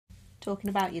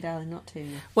Talking about you, darling, not to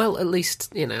you. Well, at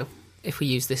least, if we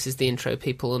use this as the intro,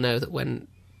 people will know that when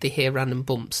they hear random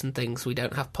bumps and things, we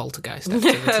don't have poltergeist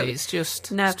activity. No. It's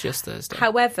just Thursday.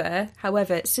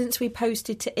 However, since we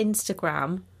posted to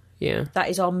Instagram, that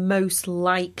is our most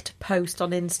liked post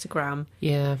on Instagram.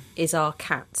 Yeah, is our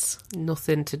cats.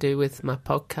 Nothing to do with my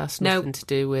podcast. Nothing to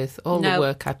do with all the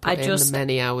work I put in, the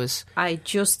many hours. I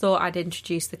just thought I'd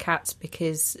introduce the cats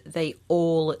because they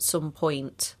all, at some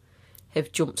point,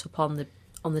 have jumped up on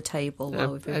the table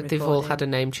while we've been recording. They've all had a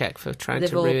name check for trying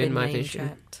to ruin my vision.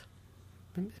 Checked.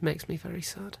 It makes me very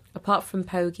sad. Apart from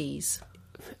Pogies.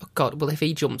 Oh God, well, if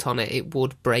he jumped on it, it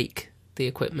would break the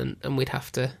equipment and we'd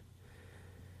have to...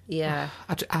 Yeah.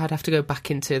 I'd have to go back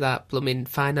into that blooming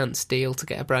finance deal to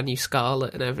get a brand new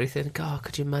Scarlet and everything. God,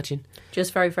 could you imagine?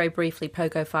 Just very, very briefly,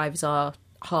 Pogo 5 is our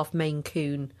half Maine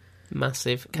Coon.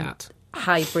 Massive cat.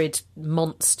 Hybrid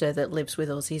monster that lives with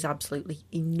us. He's absolutely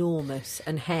enormous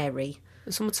and hairy.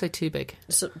 Some would say too big.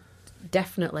 So,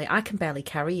 definitely. I can barely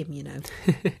carry him,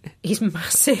 He's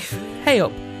massive. Hey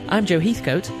up, I'm Joe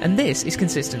Heathcote, and this is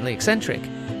Consistently Eccentric,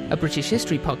 a British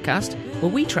history podcast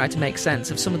where we try to make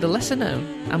sense of some of the lesser known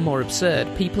and more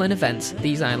absurd people and events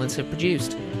these islands have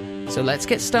produced. So let's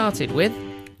get started with...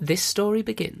 This story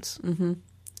begins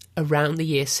around the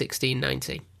year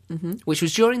 1690. Which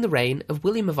was during the reign of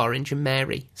William of Orange and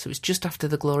Mary, so it was just after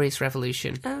the Glorious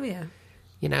Revolution. Oh, yeah.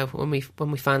 When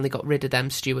we finally got rid of them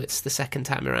Stuarts the second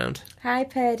time around. Hi,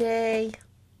 Purdy.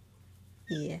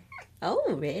 Yeah.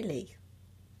 Oh, really?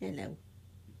 Hello.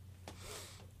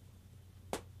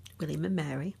 William and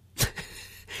Mary.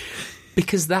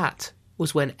 Because that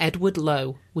was when Edward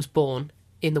Low was born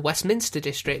in the Westminster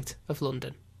district of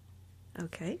London.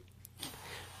 Okay.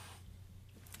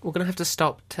 We're going to have to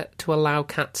stop to allow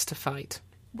cats to fight.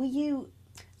 Were you...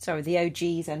 Sorry, the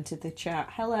OGs entered the chat.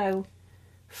 Hello.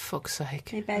 Fuck's sake.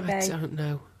 Hey, baby. I don't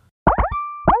know.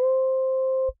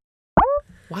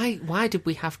 Why did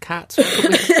we have cats?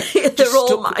 They're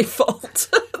all my fault.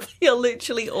 They're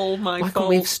literally all my fault. Why can't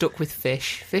we have stuck with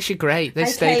fish? Fish are great. They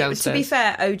stay downstairs. To be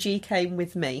fair, OG came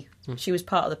with me. She was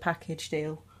part of the package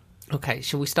deal. Okay,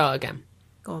 shall we start again?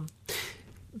 Go on.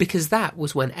 Because that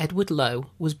was when Edward Low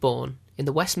was born in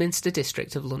the Westminster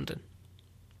district of London.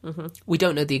 We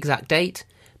don't know the exact date,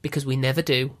 because we never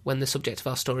do when the subject of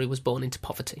our story was born into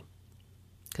poverty.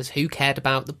 Because who cared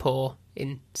about the poor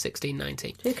in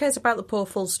 1690? Who cares about the poor,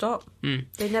 full stop?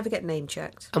 They never get name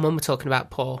checked. And when we're talking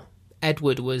about poor,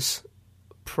 Edward was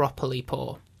properly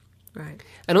poor. Right.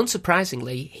 And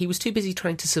unsurprisingly, he was too busy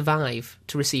trying to survive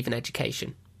to receive an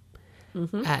education.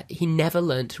 He never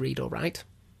learnt to read or write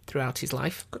throughout his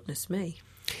life. Goodness me.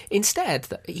 Instead,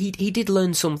 he did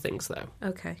learn some things, though.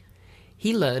 Okay.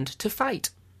 He learned to fight.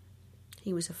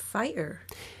 He was a fighter.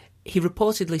 He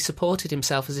reportedly supported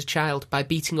himself as a child by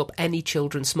beating up any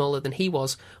children smaller than he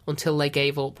was until they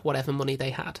gave up whatever money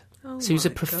they had. So he was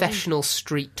a professional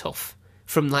street tough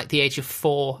from like the age of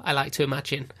 4, I like to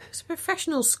imagine. He's a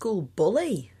professional school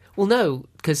bully. Well, no,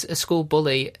 because a school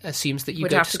bully assumes that you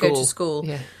would go have to school. Go to school.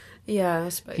 Yeah. Yeah, I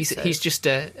suppose He's just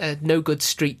a no-good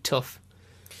street tough.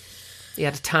 He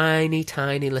had a tiny,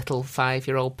 tiny little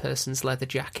 5-year-old person's leather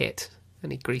jacket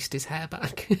and he greased his hair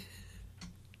back.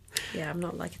 Yeah, I'm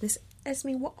not liking this.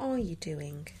 Esme, what are you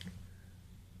doing?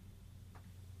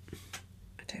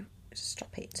 I don't...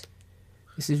 Stop it.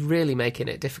 This is really making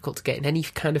it difficult to get in any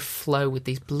kind of flow with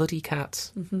these bloody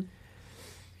cats.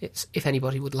 It's, if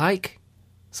anybody would like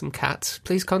some cats,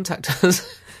 please contact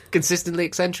us. Consistently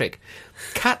Eccentric.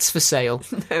 Cats for sale.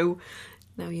 No,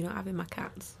 you're not having my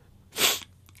cats.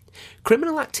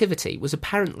 Criminal activity was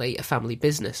apparently a family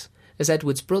business, as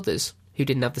Edward's brothers, who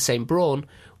didn't have the same brawn,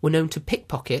 were known to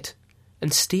pickpocket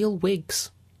and steal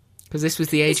wigs. Because this was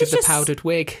the age of the powdered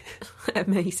wig.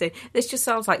 Amazing. This just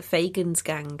sounds like Fagin's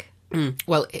gang.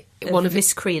 Well, one of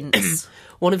miscreants.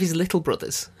 One of his little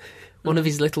brothers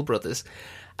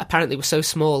apparently was so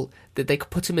small that they could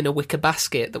put him in a wicker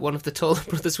basket that one of the taller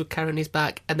brothers would carry on his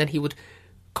back, and then he would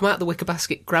come out of the wicker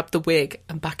basket, grab the wig,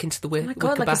 and back into the wicker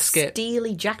basket. Like a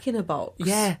steely Jack-in-a-Box.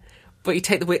 Yeah, but you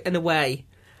take the wig away,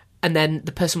 and then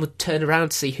the person would turn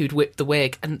around to see who'd whipped the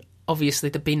wig, and obviously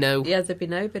there'd be no... Yeah, there'd be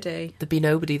nobody. There'd be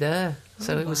nobody there.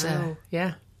 So it was,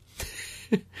 yeah.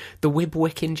 The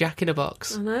wib-wicking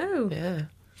Jack-in-a-Box. I know. Yeah.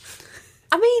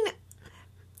 I mean,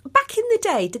 back in the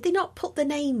day, did they not put the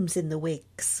names in the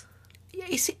wigs? Yeah,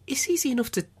 it's easy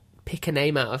enough to pick a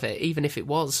name out of it, even if it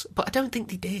was, but I don't think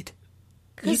they did.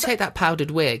 You take that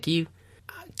powdered wig, you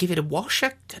give it a wash,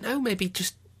 I don't know, maybe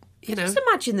just, Just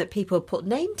imagine that people put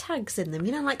name tags in them,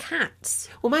 like hats.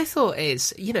 Well, my thought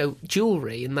is,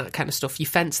 jewellery and that kind of stuff, you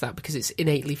fence that because it's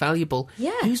innately valuable.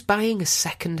 Yeah. Who's buying a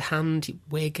second-hand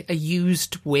wig, a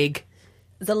used wig?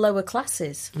 the lower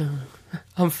classes.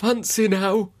 I'm fancy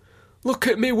now. Look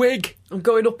at me wig. I'm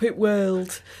going up it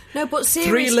world. No, but 3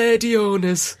 seriously. lady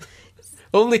owners.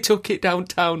 Only took it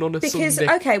downtown on a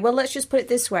Sunday. Okay, well, let's just put it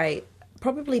this way.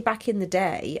 Probably back in the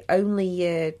day,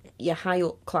 only your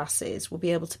high-up classes will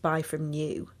be able to buy from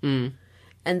you. Mm.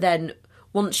 And then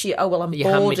once I'm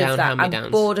Your bored of hand-me-down, that. I'm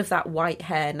hand-me-downs. bored of that white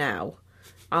hair now.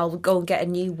 I'll go and get a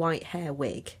new white hair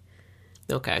wig.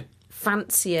 Okay.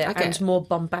 Fancier and more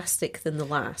bombastic than the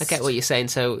last. I get what you're saying.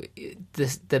 So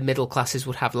the middle classes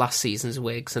would have last season's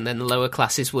wigs, and then the lower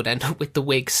classes would end up with the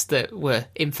wigs that were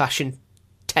in fashion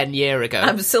 10 years ago.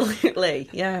 Absolutely,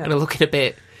 yeah. And are looking a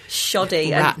bit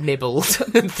shoddy rat and nibbled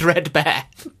and threadbare.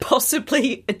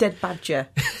 possibly a dead badger.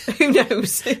 Who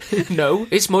knows? No,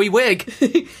 it's my wig.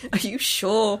 Are you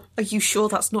sure? Are you sure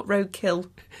that's not roadkill?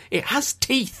 It has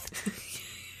teeth.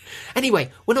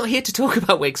 Anyway, we're not here to talk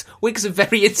about wigs. Wigs are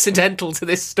very incidental to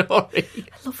this story.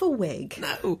 I love a wig.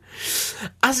 No.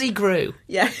 As he grew...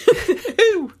 Yeah.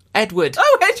 Who? Edward.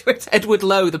 Oh, Edward. Edward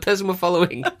Low, the person we're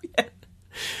following. Oh, yeah.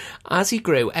 As he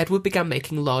grew, Edward began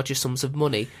making larger sums of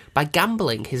money by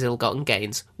gambling his ill-gotten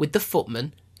gains with the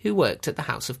footman who worked at the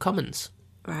House of Commons.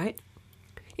 Right.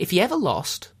 If he ever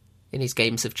lost in his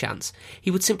games of chance,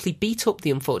 he would simply beat up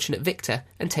the unfortunate victor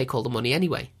and take all the money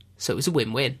anyway. So it was a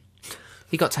win-win.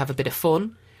 He got to have a bit of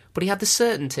fun, but he had the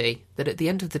certainty that at the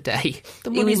end of the day, the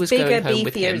money was bigger, going home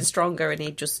with beefier him. and stronger, and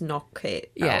he'd just knock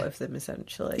it out of them,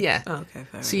 essentially. Yeah. Oh, okay,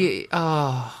 fair So enough.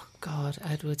 oh, God,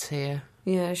 Edward's here.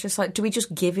 Yeah, it's just like, do we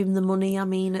just give him the money, I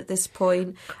mean, at this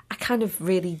point? I kind of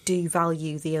really do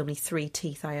value the only 3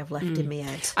 teeth I have left in my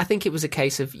head. I think it was a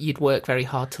case of you'd work very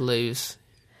hard to lose.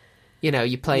 You know,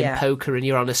 you're playing poker and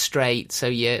you're on a straight, so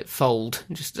you fold.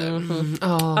 Just he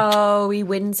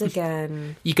wins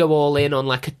again. You go all in on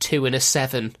like a 2 and a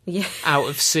 7 out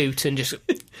of suit and just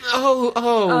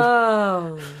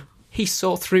Oh. He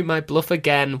saw through my bluff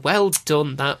again. Well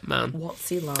done, that man. What's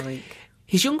he like?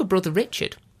 His younger brother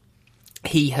Richard,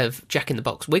 he of Jack in the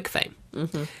Box wig fame,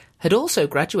 had also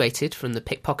graduated from the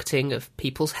pickpocketing of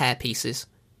people's hairpieces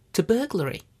to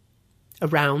burglary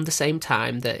around the same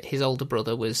time that his older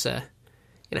brother was,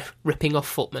 ripping off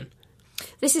footmen.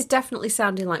 This is definitely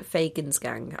sounding like Fagin's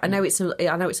gang. I know it's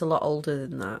a lot older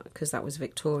than that because that was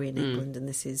Victorian England, and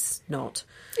this is not.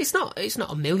 It's not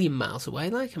a million miles away.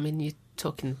 Like, I mean, you're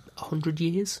talking 100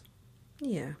 years.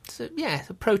 Yeah. So yeah,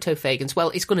 the proto-Fagins.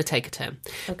 Well, it's going to take a turn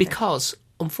because,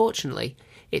 unfortunately,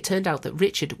 it turned out that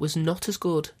Richard was not as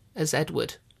good as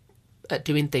Edward at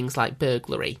doing things like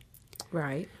burglary.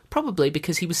 Right. Probably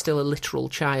because he was still a literal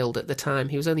child at the time.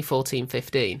 He was only 14,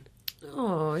 15.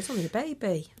 Oh, he's only a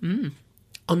baby.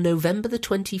 On November the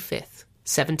 25th,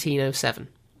 1707,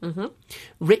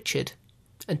 Richard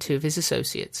and 2 of his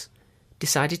associates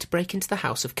decided to break into the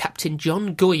house of Captain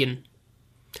John Guyon.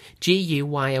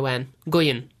 Guyon.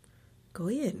 Guyon.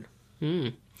 Guyon.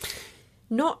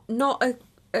 Not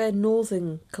a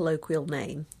northern colloquial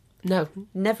name. No.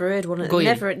 Never heard one.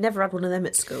 Never had one of them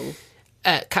at school.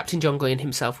 Captain John Guyon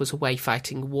himself was away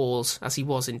fighting wars, as he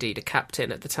was indeed a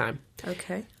captain at the time.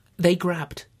 Okay. They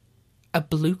grabbed a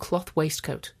blue cloth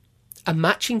waistcoat, a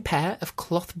matching pair of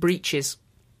cloth breeches,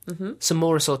 some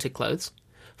more assorted clothes,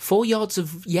 4 yards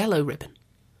of yellow ribbon,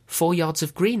 4 yards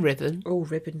of green ribbon. Oh,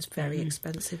 ribbon's very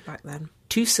expensive back then.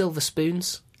 2 silver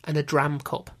spoons and a dram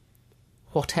cup.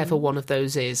 Whatever one of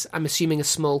those is. I'm assuming a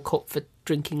small cup for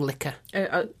drinking liquor.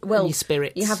 Well, your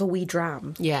spirits. You have a wee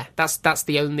dram. Yeah, that's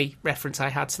the only reference I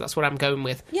had, so that's what I'm going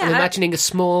with. Yeah, I'm imagining a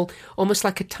small, almost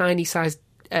like a tiny sized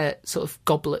sort of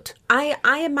goblet.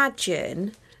 I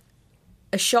imagine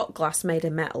a shot glass made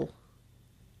of metal.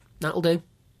 That'll do.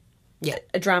 Yeah.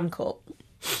 A dram cup.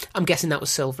 I'm guessing that was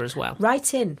silver as well.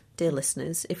 Write in, dear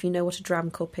listeners, if you know what a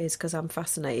dram cup is, because I'm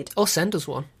fascinated. Or send us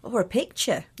one. Or a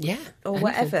picture. Yeah. Or anything.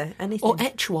 whatever. Anything. Or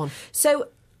etch one. So,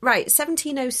 right,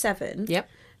 1707. Yep.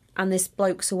 And this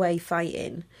bloke's away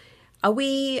fighting. Are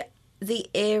we the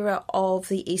era of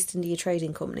the East India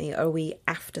Trading Company, or are we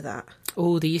after that?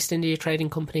 Oh, the East India Trading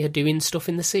Company are doing stuff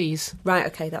in the seas. Right,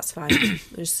 okay, that's fine.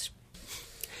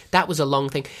 That was a long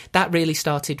thing. That really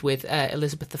started with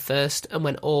Elizabeth I and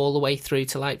went all the way through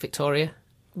to, like, Victoria.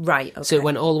 Right, okay. So it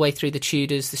went all the way through the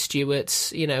Tudors, the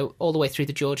Stuarts, all the way through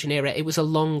the Georgian era. It was a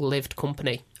long-lived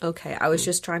company. Okay, I was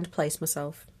just trying to place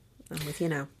myself. I'm with you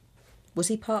now. Was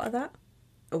he part of that?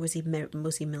 Or was he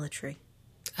military?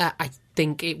 I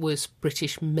think it was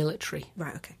British military.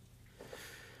 Right, okay.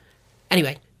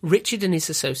 Anyway, Richard and his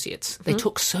associates, they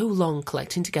took so long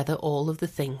collecting together all of the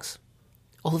things.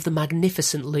 All of the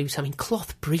magnificent loot. I mean,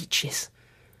 cloth breeches.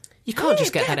 You can't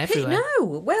just get that everywhere. No,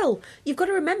 well, you've got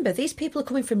to remember, these people are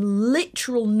coming from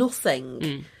literal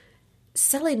nothing.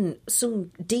 selling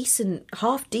some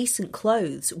half-decent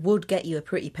clothes would get you a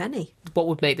pretty penny. What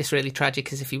would make this really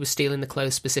tragic is if he was stealing the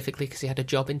clothes specifically because he had a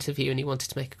job interview and he wanted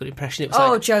to make a good impression. It was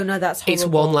Oh, Joe, no, that's horrible. It's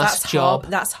one last job.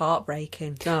 That's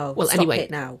heartbreaking. No, well, stop anyway,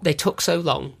 it now. They took so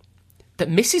long that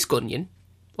Mrs. Gunyon,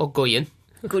 or Guyon...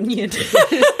 Gunyon.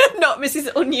 Not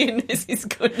Mrs. Onion, Mrs.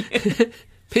 Gunyon.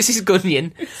 Mrs.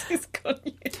 Gunyon... Mrs.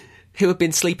 Gunyon. Who had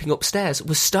been sleeping upstairs,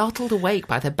 was startled awake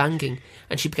by their banging,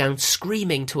 and she began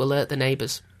screaming to alert the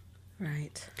neighbours.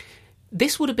 Right.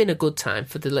 This would have been a good time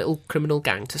for the little criminal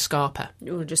gang to scarp her.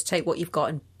 You'll just take what you've got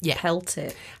and pelt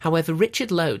it. However,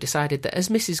 Richard Low decided that as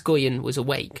Mrs. Guyon was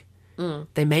awake,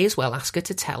 they may as well ask her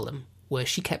to tell them where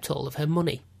she kept all of her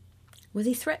money. Was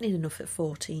he threatening enough at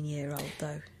 14-year-old,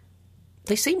 though?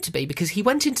 They seemed to be, because he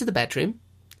went into the bedroom,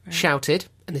 shouted,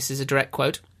 and this is a direct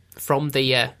quote from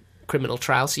the criminal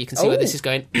trial, so you can see where this is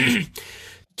going.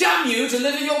 Damn you,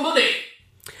 deliver your money!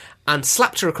 And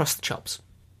slapped her across the chops.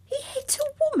 He hit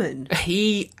a woman?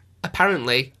 He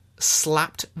apparently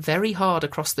slapped very hard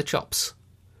across the chops.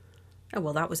 Oh,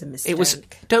 well, that was a mistake. It was.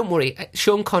 Don't worry,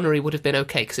 Sean Connery would have been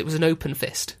okay, because it was an open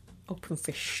fist. Open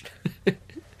fist.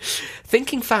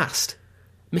 Thinking fast,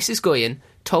 Mrs. Guyon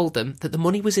told them that the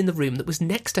money was in the room that was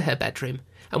next to her bedroom,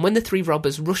 and when the three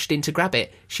robbers rushed in to grab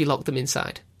it, she locked them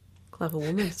inside. Clever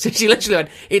woman. So she literally went,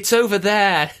 "It's over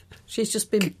there." She's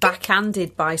just been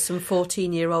backhanded by some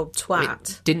 14-year-old twat.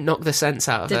 It didn't knock the sense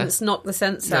out of her. Didn't knock the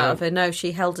sense out of her. No,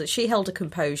 she held a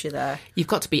composure there. You've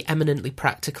got to be eminently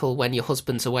practical when your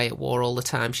husband's away at war all the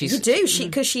time. You do,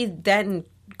 because she then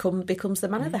becomes the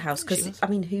man of the house. Because I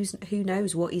mean, who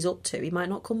knows what he's up to? He might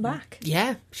not come back.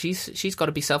 Yeah, she's got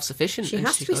to be self-sufficient. She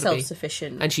has to be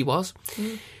self-sufficient, and she was.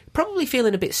 Probably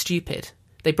feeling a bit stupid,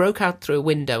 they broke out through a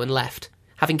window and left,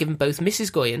 having given both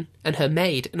Mrs. Guyon and her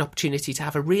maid an opportunity to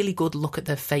have a really good look at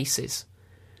their faces.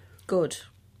 Good,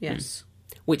 yes.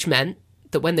 Which meant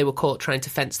that when they were caught trying to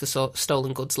fence the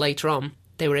stolen goods later on,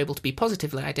 they were able to be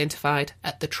positively identified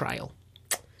at the trial.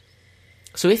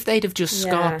 So if they'd have just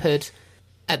scarpered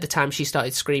at the time she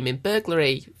started screaming,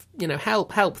 burglary,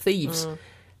 help, help, thieves,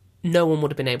 no one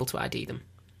would have been able to ID them.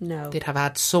 No. They'd have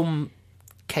had some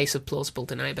case of plausible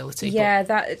deniability. Yeah,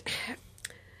 that...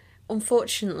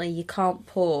 Unfortunately, you can't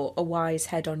put a wise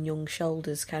head on young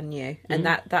shoulders, can you? And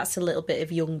that's a little bit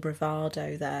of young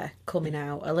bravado there coming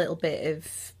out, a little bit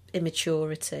of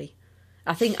immaturity.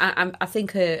 I think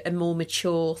a more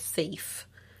mature thief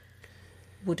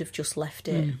would have just left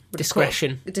it.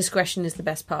 Discretion. Discretion is the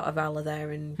best part of valour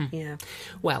there, and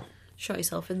Well, shot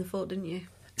yourself in the foot, didn't you?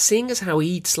 Seeing as how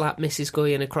he'd slapped Mrs.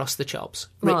 Guyon across the chops,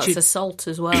 Well, Richard, it's assault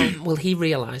as well. well, he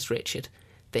realised, Richard,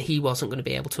 that he wasn't going to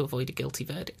be able to avoid a guilty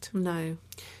verdict. No.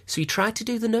 So he tried to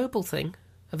do the noble thing,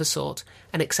 of a sort,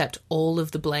 and accept all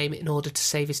of the blame in order to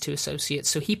save his two associates.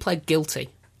 So he pled guilty.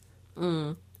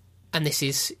 And this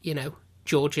is,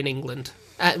 Georgian England.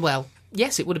 Well,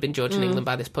 yes, it would have been Georgian England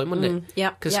by this point, wouldn't it?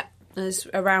 Yeah, yeah. It was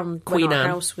around Queen when our Anne.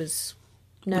 House was...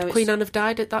 No, Would Queen Anne have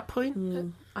died at that point?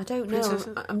 I don't know. Princess?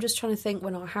 I'm just trying to think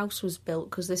when our house was built,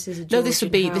 because this is a Georgian No, this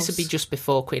would house. be just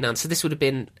before Queen Anne. So this would have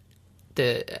been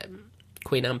the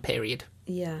Queen Anne period.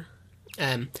 Yeah.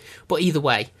 But either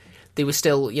way, they were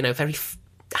still, very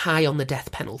high on the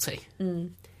death penalty.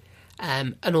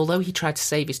 And although he tried to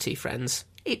save his two friends,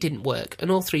 it didn't work, and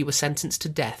all three were sentenced to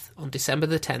death on December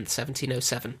the 10th,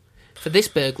 1707, for this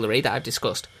burglary that I've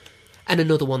discussed, and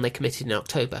another one they committed in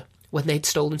October, when they'd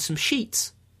stolen some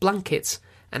sheets, blankets,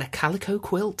 and a calico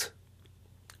quilt.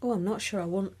 Oh, I'm not sure I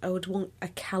would want a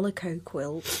calico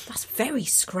quilt. That's very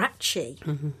scratchy.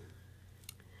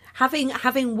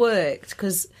 Having worked,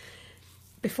 because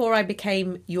before I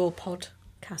became your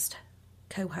podcast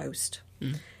co-host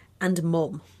and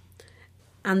mum,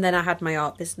 and then I had my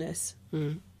art business.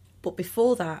 But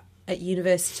before that, at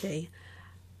university,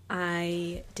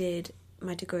 I did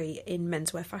my degree in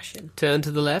menswear fashion. Turn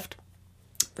to the left.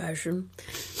 Version.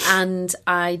 And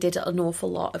I did an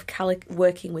awful lot of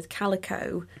working with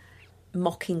calico,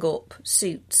 mocking up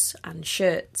suits and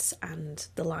shirts and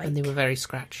the like. And they were very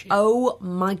scratchy. Oh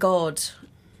my God.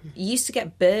 You used to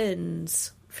get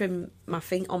burns from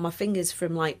on my fingers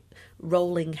from like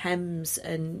rolling hems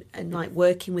and like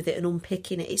working with it and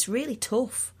unpicking it. It's really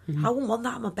tough. I wouldn't want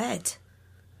that on my bed.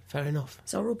 Fair enough.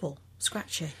 It's horrible.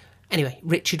 Scratchy. Anyway,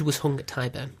 Richard was hung at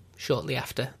Tyburn shortly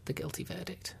after the guilty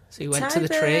verdict. So he went to the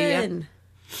tree. Yeah.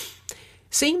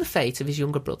 Seeing the fate of his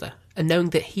younger brother and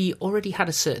knowing that he already had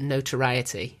a certain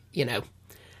notoriety,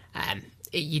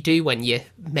 you do when your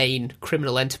main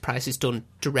criminal enterprise is done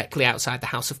directly outside the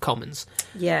House of Commons.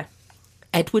 Yeah.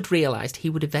 Edward realised he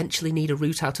would eventually need a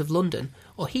route out of London,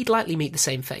 or he'd likely meet the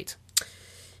same fate.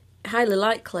 Highly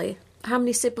likely. How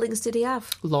many siblings did he have?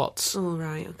 Lots. Oh,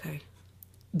 right, okay.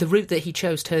 The route that he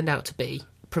chose turned out to be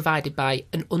provided by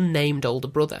an unnamed older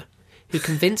brother who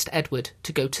convinced Edward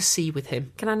to go to sea with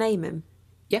him. Can I name him?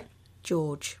 Yeah.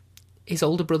 George. His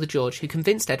older brother George, who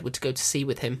convinced Edward to go to sea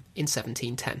with him in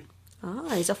 1710.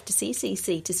 Ah, he's off to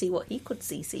CCC to see what he could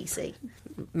CCC.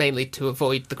 Mainly to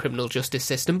avoid the criminal justice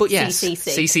system, but yes,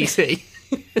 CCC.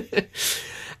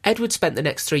 Edward spent the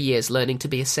next 3 years learning to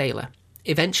be a sailor,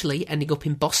 eventually ending up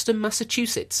in Boston,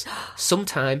 Massachusetts,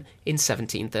 sometime in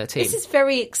 1713. This is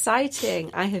very exciting.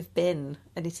 I have been,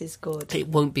 and it is good. It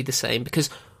won't be the same,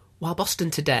 because while Boston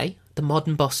today, the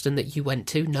modern Boston that you went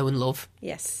to, know and love,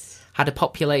 yes,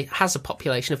 has a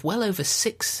population of well over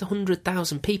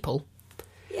 600,000 people.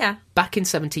 Yeah. Back in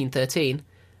 1713,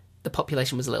 the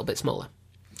population was a little bit smaller.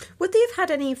 Would they have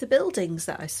had any of the buildings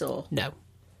that I saw? No.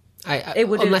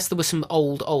 Unless there were some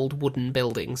old wooden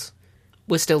buildings.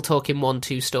 We're still talking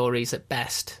 1-2 stories at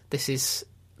best. This is...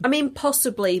 I mean,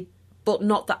 possibly, but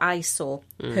not that I saw,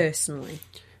 personally.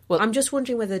 Well, I'm just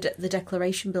wondering whether the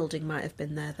Declaration Building might have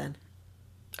been there then.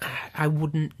 I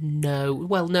wouldn't know.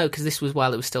 Well, no, because this was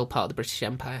while it was still part of the British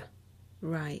Empire.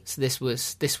 Right. So this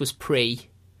was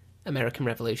pre-American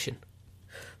Revolution.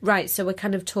 Right, so we're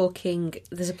kind of talking...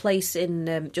 There's a place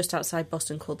in just outside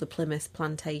Boston called the Plymouth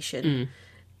Plantation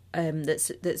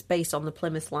that's based on the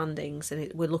Plymouth landings,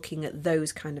 and we're looking at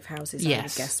those kind of houses, yes. I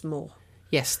would guess, more.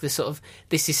 Yes, this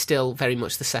is still very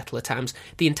much the settler times.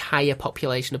 The entire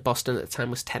population of Boston at the time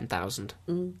was 10,000,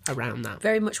 around that.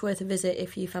 Very much worth a visit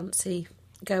if you fancy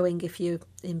going, if you're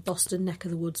in Boston, neck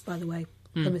of the woods, by the way.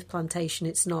 Plymouth Plantation,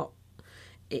 it's not...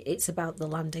 It's about the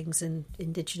landings and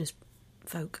indigenous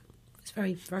folk. It's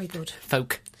very, very good.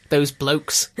 Folk. Those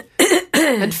blokes.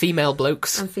 And female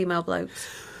blokes. And female blokes.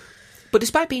 But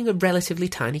despite being a relatively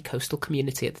tiny coastal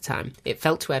community at the time, it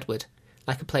felt to Edward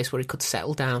like a place where he could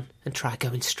settle down and try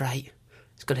going straight.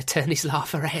 He's going to turn his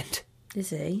life around. Is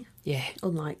he? Yeah.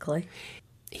 Unlikely.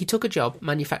 He took a job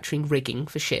manufacturing rigging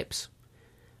for ships,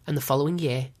 and the following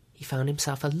year he found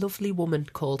himself a lovely woman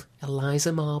called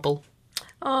Eliza Marble.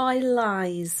 Oh,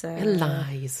 Eliza.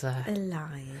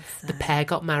 The pair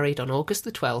got married on August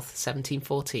the 12th,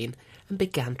 1714, and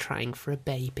began trying for a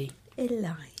baby.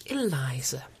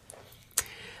 Eliza.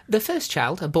 The first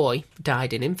child, a boy,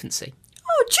 died in infancy.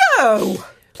 Oh, Joe!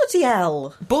 Bloody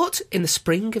hell. But in the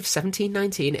spring of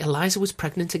 1719, Eliza was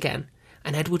pregnant again,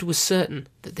 and Edward was certain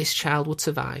that this child would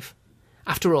survive.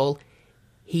 After all,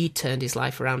 he'd turned his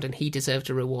life around and he deserved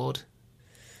a reward.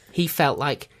 He felt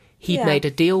like he'd made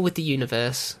a deal with the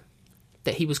universe,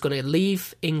 that he was going to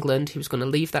leave England, he was going to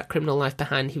leave that criminal life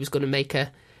behind, he was going to make an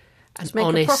honest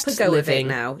a proper go living.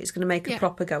 of it now. He's going to make a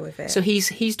proper go of it. So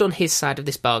he's done his side of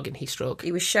this bargain he struck.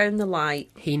 He was shown the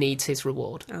light. He needs his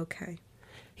reward. Okay.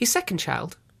 His second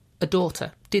child, a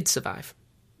daughter, did survive.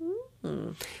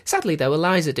 Sadly, though,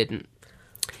 Eliza didn't.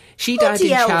 She died in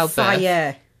childbirth.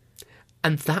 Fire.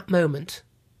 And that moment,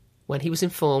 when he was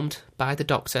informed by the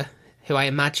doctor, who I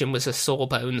imagine was a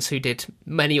sawbones who did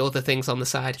many other things on the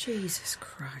side. Jesus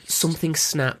Christ. Something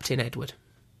snapped in Edward.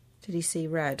 Did he see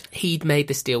red? He'd made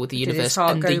this deal with the universe,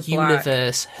 and the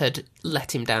universe had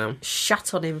let him down.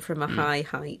 Shat on him from a high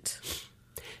height.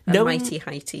 A mighty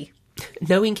heighty.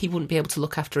 Knowing he wouldn't be able to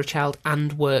look after a child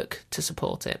and work to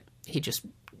support it, he just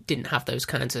didn't have those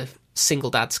kinds of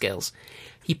single dad skills.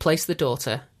 He placed the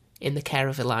daughter in the care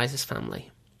of Eliza's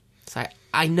family. So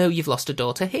I know you've lost a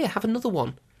daughter. Here, have another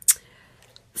one.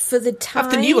 For the time...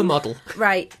 Have the newer model.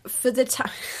 Right. For the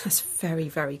time... That's very,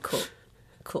 very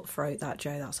cutthroat, that,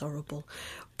 Joe. That's horrible.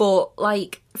 But,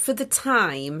 like, for the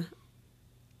time,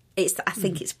 I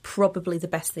think it's probably the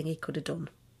best thing he could have done.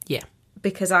 Yeah.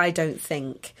 Because I don't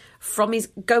think, from his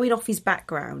going off his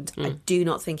background, I do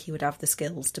not think he would have the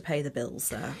skills to pay the bills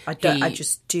there. I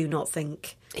just do not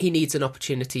think... He needs an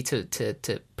opportunity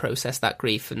to process that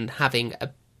grief, and having a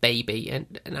baby,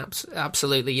 and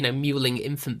absolutely, mewling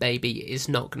infant baby is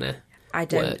not going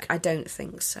to work. I don't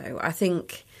think so. I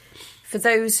think for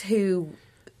those who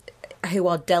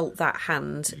are dealt that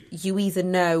hand, you either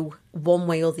know one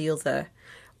way or the other,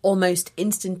 almost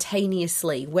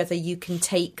instantaneously, whether you can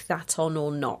take that on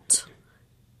or not,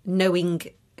 knowing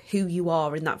who you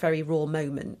are in that very raw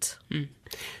moment.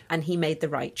 And he made the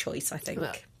right choice, I think.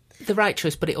 Well, the right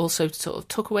choice, but it also sort of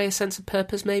took away a sense of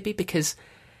purpose, maybe, because,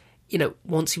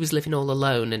 once he was living all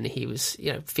alone and he was,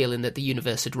 feeling that the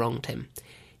universe had wronged him,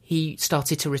 he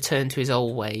started to return to his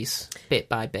old ways, bit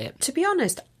by bit. To be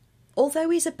honest,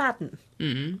 although he's a bad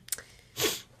one,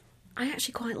 I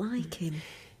actually quite like him.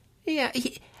 Yeah,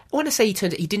 when I say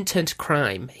he didn't turn to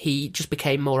crime. He just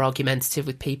became more argumentative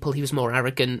with people. He was more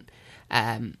arrogant.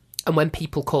 And when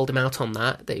people called him out on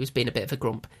that he was being a bit of a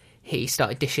grump, he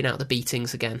started dishing out the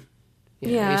beatings again. You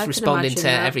know, Yeah, I he's can responding imagine to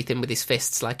that. everything with his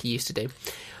fists like he used to do.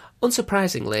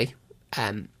 Unsurprisingly,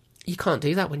 you can't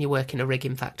do that when you work in a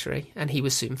rigging factory, and he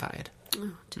was soon fired.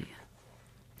 Oh, dear.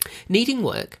 Needing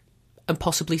work, and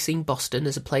possibly seeing Boston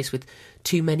as a place with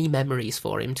too many memories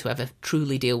for him to ever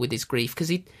truly deal with his grief, because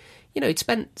he'd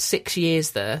spent 6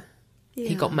 years there. Yeah.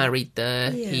 He got married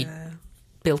there. Yeah. He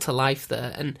built a life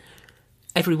there, and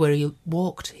everywhere he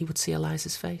walked, he would see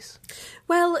Eliza's face.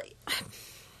 Well,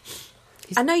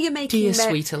 I know you're making... Dear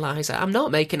sweet Eliza. I'm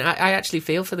not making... I actually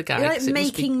feel for the guy. You're like 'cause it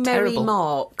must be making merry terrible.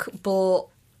 mock, but...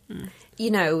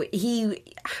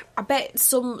 I bet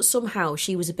somehow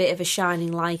she was a bit of a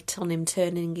shining light on him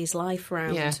turning his life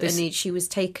around, Yeah, she was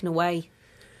taken away.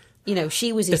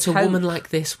 She was his That a hope. woman like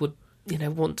this would,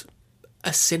 want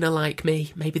a sinner like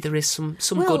me. Maybe there is some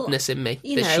goodness in me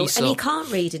that she saw. And he can't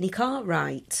read and he can't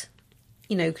write,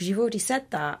 because you've already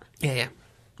said that. Yeah.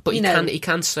 But he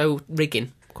can sew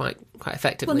rigging quite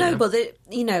effectively. Well, no, now.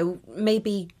 but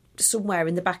maybe somewhere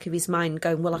in the back of his mind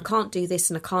going, well, I can't do this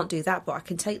and I can't do that, but I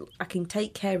can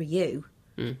take care of you.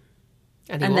 And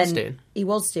He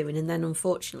was doing, and then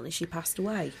unfortunately she passed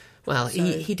away. Well,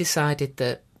 he decided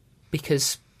that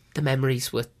because the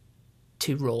memories were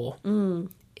too raw,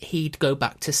 he'd go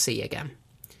back to sea again,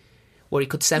 where he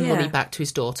could send money back to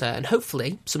his daughter, and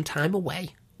hopefully some time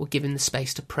away would give him the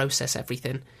space to process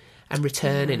everything and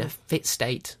return in a fit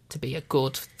state to be a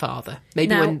good father.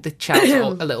 Maybe when the child's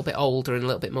a little bit older and a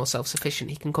little bit more self-sufficient,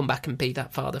 he can come back and be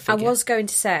that father figure. I was going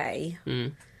to say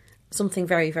something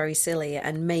very, very silly,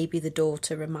 and maybe the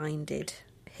daughter reminded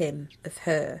him of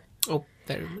her. Oh,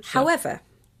 very much so. However,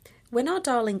 when our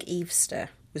darling Evester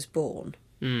was born,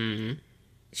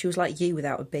 she was like you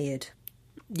without a beard.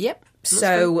 Yep.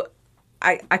 So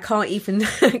I can't even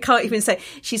say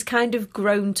she's kind of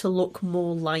grown to look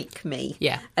more like me.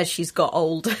 Yeah. As she's got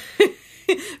older,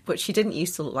 but she didn't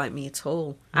used to look like me at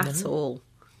all. At all.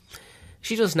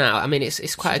 She does now. I mean,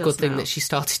 it's quite a good thing now. that she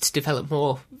started to develop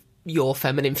more your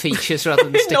feminine features rather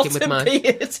than sticking with mine.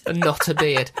 Beard. And not a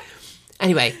beard.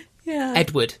 Anyway, Yeah.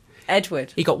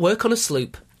 Edward. He got work on a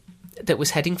sloop that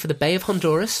was heading for the Bay of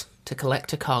Honduras to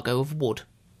collect a cargo of wood.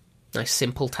 Nice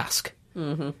simple task.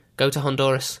 Mm-hmm. Go to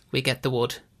Honduras, we get the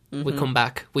wood. Mm-hmm. We come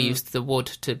back, we use the wood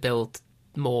to build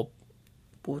more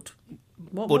wooden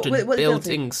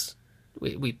buildings.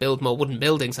 We build more wooden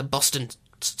buildings, and Boston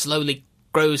slowly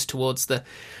grows towards the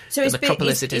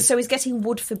metropolis it is. So he's getting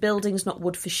wood for buildings, not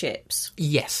wood for ships?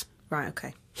 Yes. Right,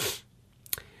 okay.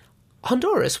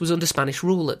 Honduras was under Spanish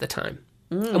rule at the time,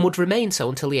 and would remain so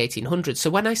until the 1800s. So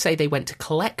when I say they went to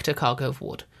collect a cargo of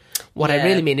wood, what I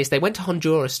really mean is they went to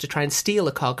Honduras to try and steal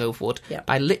a cargo of wood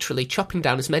by literally chopping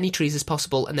down as many trees as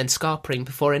possible and then scarpering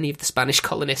before any of the Spanish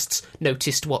colonists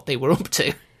noticed what they were up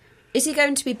to. Is he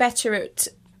going to be better at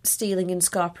stealing and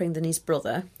scarpering than his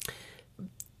brother?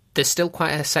 There's still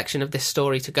quite a section of this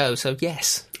story to go, so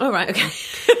yes. Oh, right, okay.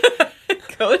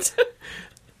 Good.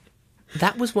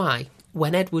 That was why,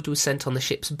 when Edward was sent on the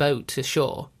ship's boat to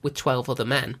shore with 12 other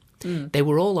men, they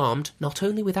were all armed not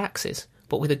only with axes,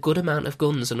 but with a good amount of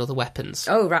guns and other weapons.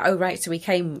 Oh, right, so he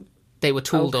came... They were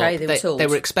tooled up. They were tooled. They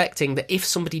were expecting that if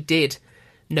somebody did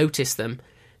notice them,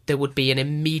 there would be an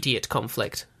immediate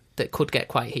conflict that could get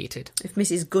quite heated. If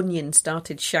Mrs. Gunyon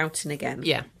started shouting again.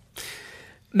 Yeah.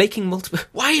 Making multiple...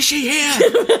 Why is she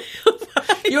here?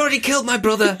 You already killed my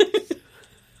brother.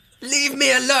 Leave me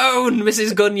alone,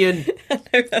 Mrs. Gunyon. I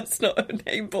know that's not her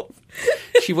name, but...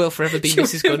 She will forever be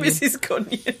Mrs. Gunyon. Mrs.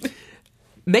 Gunyon.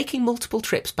 Making multiple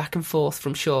trips back and forth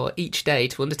from shore each day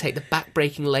to undertake the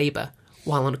back-breaking labour,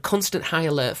 while on a constant high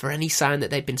alert for any sign that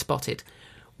they'd been spotted,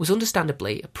 was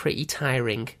understandably a pretty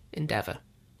tiring endeavour.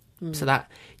 So that,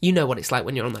 you know what it's like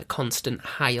when you're on that constant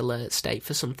high alert state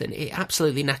for something. It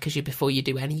absolutely knackers you before you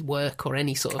do any work or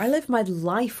any sort of... I live my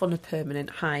life on a permanent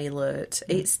high alert.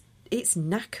 It's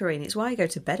knackering. It's why I go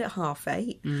to bed at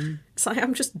 8:30. It's like,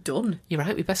 I'm just done. You're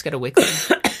right, we best get a wiggle.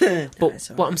 But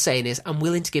No, what I'm saying is, I'm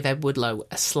willing to give Edward Low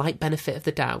a slight benefit of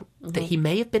the doubt that he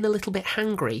may have been a little bit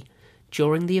hangry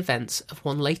during the events of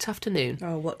one late afternoon.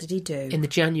 Oh, what did he do? In the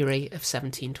January of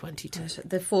 1722.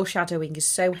 The foreshadowing is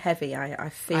so heavy, I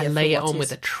fear. I lay it on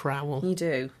with a trowel. You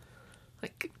do.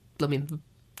 Like blooming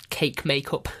cake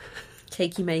makeup.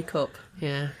 Cakey makeup.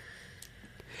 Yeah.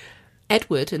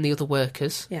 Edward and the other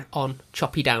workers on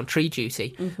choppy down tree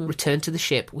duty returned to the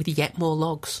ship with yet more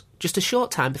logs, just a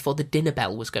short time before the dinner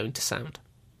bell was going to sound.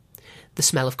 The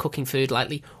smell of cooking food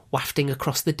lightly wafting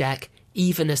across the deck,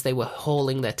 even as they were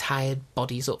hauling their tired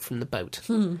bodies up from the boat.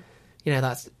 You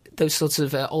know, those sorts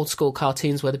of old school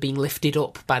cartoons where they're being lifted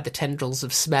up by the tendrils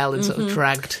of smell and sort of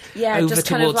dragged over just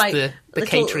kind of towards like the little,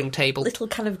 catering table. Little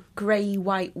kind of grey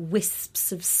white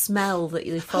wisps of smell that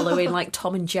you follow in like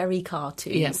Tom and Jerry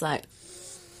cartoons. Yeah. Like,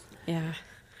 yeah.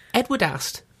 Edward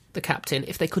asked the captain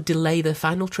if they could delay the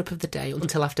final trip of the day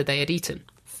until after they had eaten.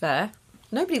 Fair.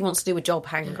 Nobody wants to do a job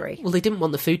hangry. Well, they didn't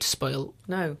want the food to spoil.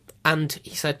 No. And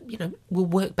he said, we'll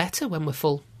work better when we're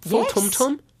full. Full Yes.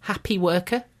 tum-tum, happy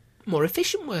worker, more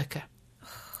efficient worker.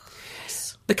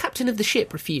 Yes. The captain of the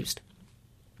ship refused,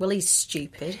 Well, he's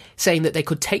stupid. saying that they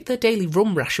could take their daily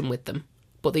rum ration with them,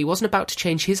 but that he wasn't about to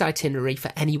change his itinerary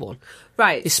for anyone,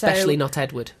 Right, especially so not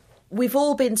Edward. we've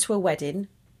all been to a wedding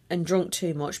and drunk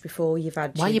too much before you've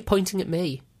had... Why are you pointing at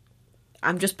me?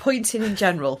 I'm just pointing in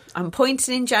general. I'm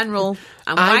pointing in general.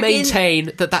 I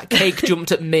maintain that cake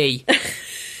jumped at me.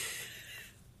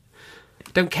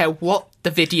 Don't care what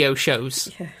the video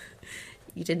shows. Yeah.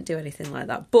 You didn't do anything like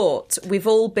that. But we've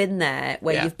all been there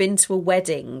where you've been to a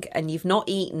wedding and you've not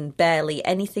eaten barely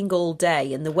anything all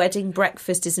day and the wedding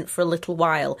breakfast isn't for a little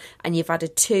while and you've had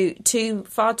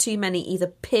far too many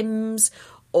either Pims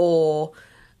or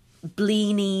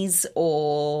blinis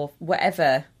or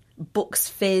whatever, Bucks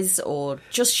Fizz or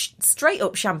just straight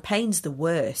up champagne's the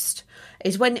worst.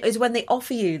 Is when they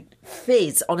offer you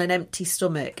fizz on an empty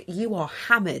stomach, you are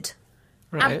hammered.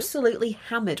 Right. Absolutely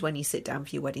hammered when you sit down for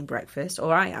your wedding breakfast,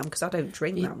 or I am because I don't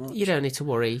drink that much. You don't need to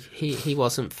worry. He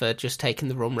wasn't for just taking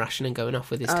the rum ration and going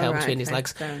off with his tail between his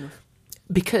legs. Fair enough.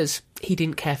 Because he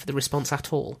didn't care for the response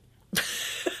at all.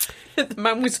 The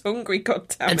man was hungry,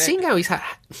 goddammit. And seeing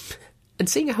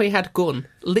how he had a gun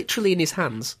literally in his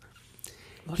hands,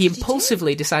 he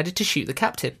impulsively decided to shoot the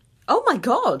captain. Oh my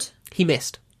god! He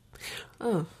missed.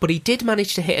 Oh. But he did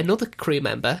manage to hit another crew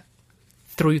member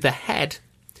through the head.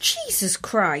 Jesus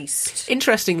Christ.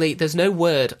 Interestingly, there's no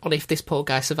word on if this poor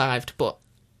guy survived, but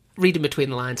reading between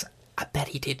the lines, I bet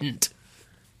he didn't.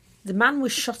 The man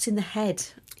was shot in the head.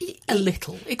 A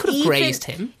little. It could have grazed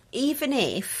him. Even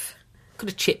if... Could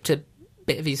have chipped a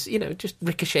bit of his, just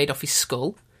ricocheted off his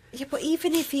skull. Yeah, but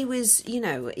even if he was,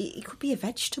 he could be a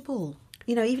vegetable.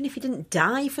 Even if he didn't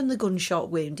die from the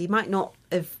gunshot wound, he might not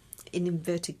have, in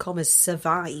inverted commas,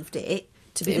 survived it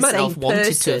to be He the might same not have wanted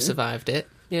person. to have survived it.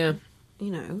 Yeah.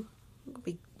 Could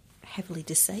be heavily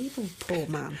disabled, poor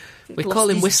man. We call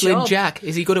him Whistling Jack.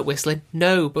 Is he good at whistling?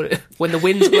 No, but when the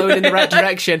wind's blowing in the right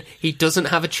direction, he doesn't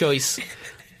have a choice.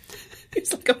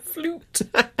 It's like a flute.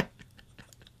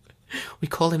 We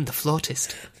call him the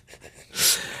flautist.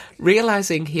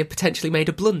 Realising he had potentially made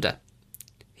a blunder.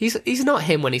 He's not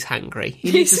him when he's hangry.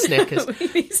 He needs a Snickers.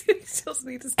 he does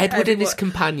need a Edward and his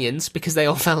companions, because they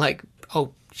all felt like,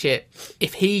 oh, shit,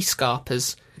 if he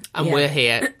scarpers and we're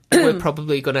here, we're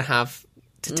probably going to have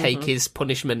to take his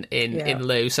punishment in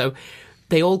lieu. So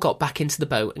they all got back into the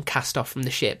boat and cast off from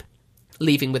the ship,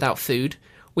 leaving without food,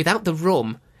 without the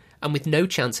rum, and with no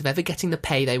chance of ever getting the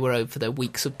pay they were owed for their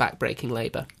weeks of backbreaking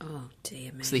labour. Oh,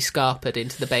 dear me. So they scarpered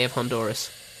into the Bay of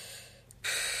Honduras.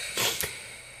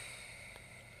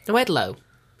 Now, Ed Low,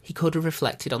 he could have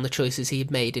reflected on the choices he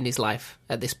had made in his life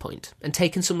at this point and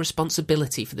taken some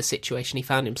responsibility for the situation he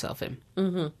found himself in.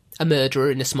 Mm-hmm. A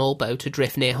murderer in a small boat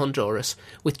adrift near Honduras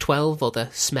with 12 other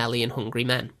smelly and hungry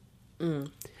men.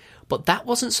 Mm. But that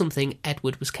wasn't something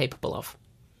Edward was capable of.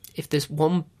 If there's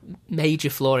one major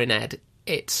flaw in Ed,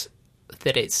 it's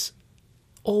that it's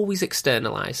always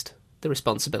externalised, the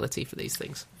responsibility for these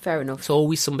things. Fair enough. It's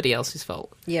always somebody else's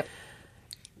fault. Yep.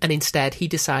 And instead he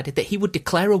decided that he would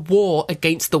declare a war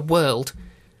against the world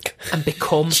and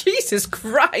become... Jesus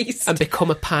Christ! And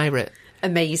become a pirate.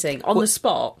 Amazing. On the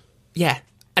spot? Yeah.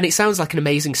 And it sounds like an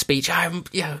amazing speech. I'm,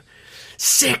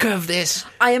 sick of this.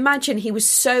 I imagine he was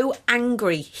so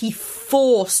angry he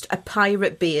forced a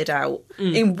pirate beard out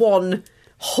in one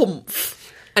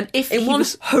humph. And if in he one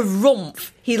was...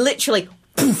 harumph, he literally,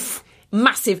 poof,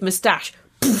 massive moustache,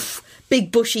 poof,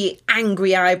 big bushy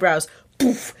angry eyebrows,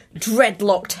 poof,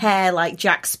 dreadlocked hair like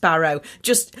Jack Sparrow.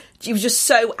 He was just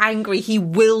so angry he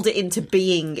willed it into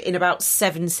being in about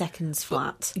 7 seconds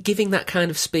flat. Giving that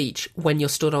kind of speech when you're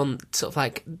stood on sort of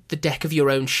like the deck of your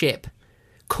own ship,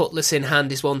 cutlass in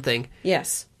hand, is one thing.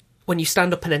 Yes. When you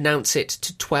stand up and announce it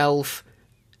to 12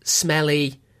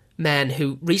 smelly men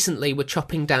who recently were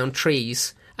chopping down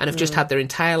trees and have just had their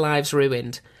entire lives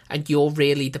ruined, and you're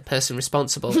really the person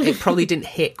responsible, it probably didn't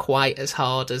hit quite as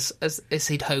hard as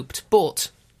he'd hoped.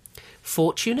 But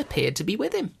fortune appeared to be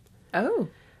with him. Oh.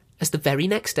 As the very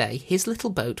next day, his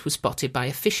little boat was spotted by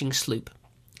a fishing sloop.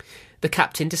 The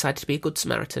captain decided to be a good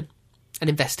Samaritan and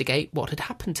investigate what had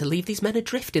happened to leave these men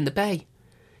adrift in the bay.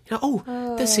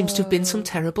 There seems to have been some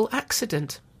terrible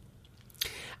accident.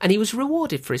 And he was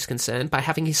rewarded for his concern by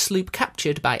having his sloop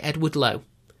captured by Edward Low,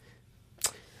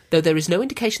 though there is no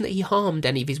indication that he harmed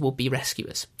any of his would-be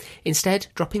rescuers, instead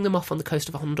dropping them off on the coast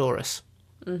of Honduras.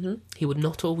 Mm-hmm. He would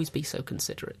not always be so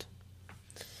considerate.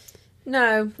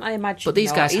 No, I imagine But these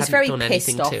not. guys He's hadn't very done pissed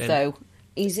anything off, to him. though.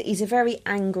 He's a very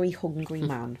angry, hungry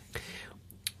man.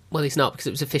 Well, he's not, because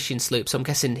it was a fishing sloop, so I'm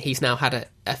guessing he's now had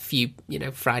a few,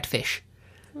 fried fish.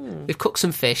 They've cooked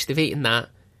some fish, they've eaten that.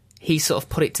 He's sort of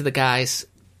put it to the guys,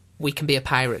 we can be a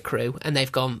pirate crew, and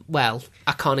they've gone, well,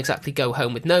 I can't exactly go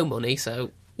home with no money,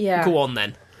 so go on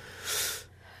then.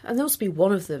 And there must be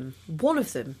one of them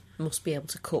must be able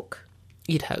to cook.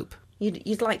 You'd hope.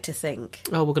 You'd like to think.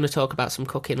 Oh, we're going to talk about some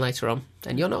cooking later on,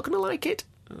 and you're not going to like it.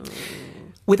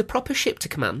 With a proper ship to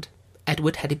command,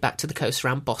 Edward headed back to the coast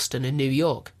around Boston and New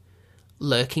York,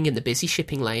 lurking in the busy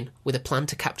shipping lane with a plan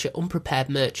to capture unprepared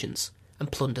merchants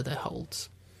and plunder their holds.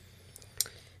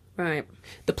 Right.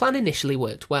 The plan initially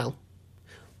worked well,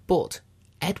 but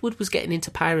Edward was getting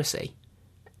into piracy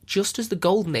just as the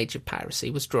golden age of piracy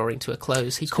was drawing to a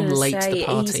close. He'd come late to the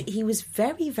party. He was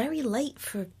very, very late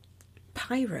for a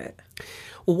pirate.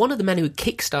 Well, one of the men who had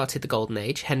kick-started the golden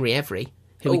age, Henry Every,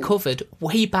 who we covered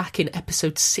way back in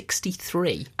episode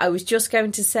 63. I was just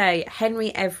going to say,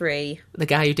 Henry Every, The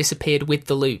guy who disappeared with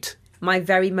the loot. my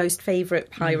very most favourite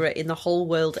pirate in the whole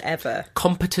world ever.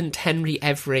 Competent Henry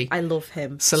Every. I love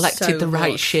him. Selected so the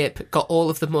right much. ship, got all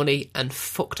of the money, and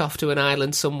fucked off to an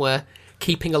island somewhere,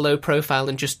 keeping a low profile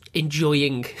and just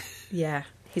enjoying. Yeah,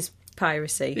 his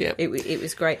piracy. Yeah. It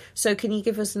was great. So can you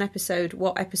give us an episode?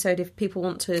 What episode, if people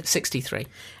want to... 63.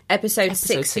 Episode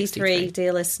 63,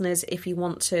 dear listeners, if you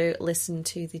want to listen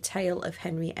to the tale of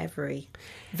Henry Every.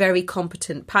 Very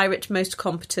competent. Pirate most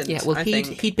competent, Yeah, well, I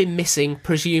think. he'd been missing,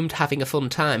 presumed having a fun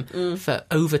time, for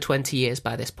over 20 years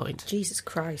by this point. Jesus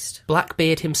Christ.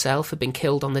 Blackbeard himself had been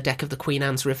killed on the deck of the Queen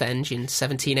Anne's Revenge in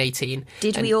 1718.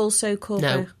 Did we also cover...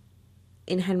 No.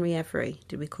 In Henry Every,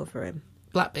 did we cover him?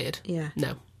 Blackbeard? Yeah.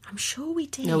 No. I'm sure we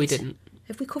did. No, we didn't.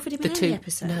 Have we covered him in any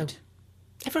episode? No.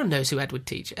 Everyone knows who Edward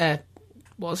Teach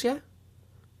was, yeah?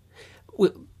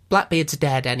 Blackbeard's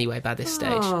dead anyway by this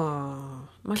stage. Oh,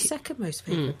 my second most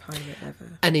favourite pirate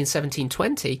ever. And in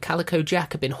 1720, Calico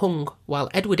Jack had been hung, while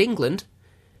Edward England,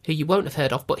 who you won't have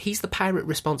heard of, but he's the pirate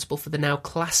responsible for the now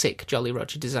classic Jolly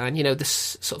Roger design, the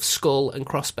sort of skull and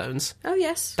crossbones. Oh,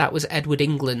 yes. That was Edward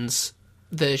England's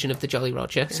version of the Jolly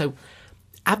Roger. Yeah. So,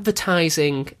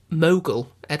 advertising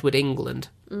mogul Edward England,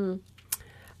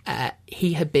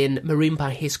 he had been marooned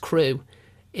by his crew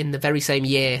in the very same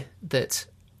year that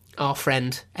our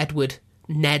friend Edward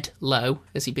Ned Low,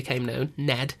 as he became known,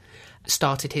 Ned,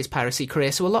 started his piracy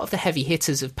career. So a lot of the heavy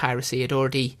hitters of piracy had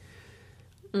already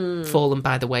fallen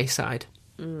by the wayside.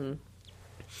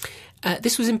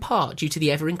 This was in part due to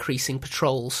the ever-increasing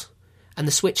patrols and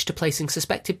the switch to placing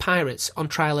suspected pirates on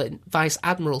trial at Vice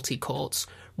Admiralty courts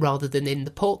rather than in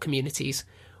the port communities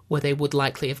where they would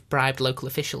likely have bribed local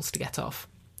officials to get off.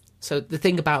 So the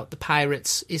thing about the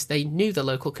pirates is they knew the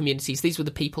local communities. These were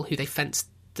the people who they fenced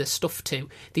the stuff to.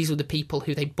 These were the people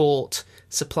who they bought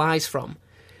supplies from.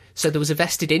 So there was a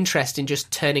vested interest in just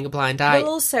turning a blind eye.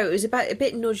 Well, also, it was about a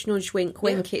bit nudge, nudge, wink,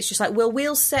 wink. Yeah. It's just like, well,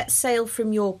 we'll set sail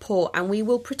from your port and we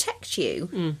will protect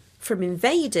you from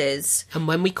invaders. And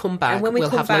when we come back, we'll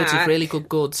have loads of really good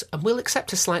goods and we'll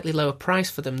accept a slightly lower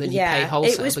price for them than you pay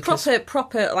wholesale. It was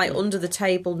proper, like, under the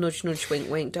table, nudge, nudge,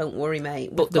 wink, wink, don't worry,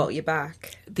 mate, we've got your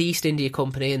back. The East India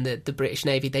Company and the British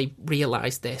Navy, they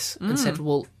realised this and said,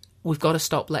 well, we've got to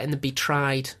stop letting them be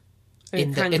tried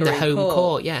in the home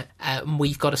court, yeah. And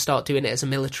we've got to start doing it as a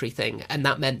military thing. And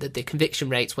that meant that the conviction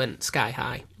rates went sky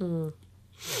high.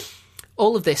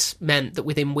 All of this meant that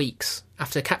within weeks,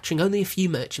 after capturing only a few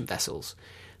merchant vessels,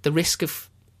 the risk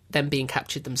of them being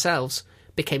captured themselves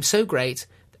became so great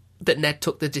that Ned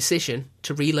took the decision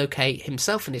to relocate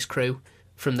himself and his crew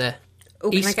from the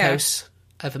east coast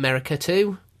of America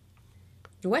to...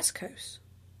 The west coast?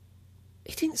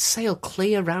 He didn't sail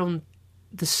clear around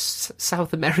the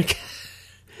South America.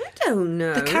 I don't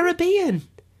know. The Caribbean.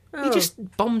 Oh. He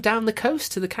just bombed down the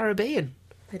coast to the Caribbean.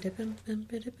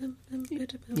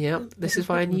 Yeah, this is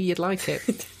why I knew you'd like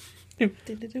it.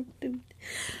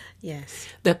 Yes.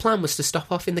 Their plan was to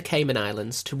stop off in the Cayman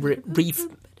Islands to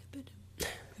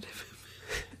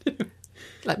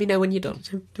Let me know when you're done.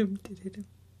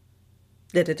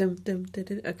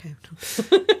 Okay.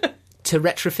 To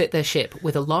retrofit their ship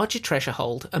with a larger treasure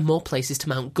hold and more places to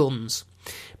mount guns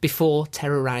before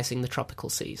terrorising the tropical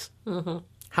seas.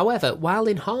 However, while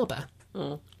in harbour,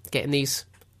 getting these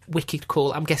wicked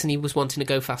cool... I'm guessing he was wanting to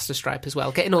go faster stripe as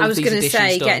well. Getting all of these additions done. I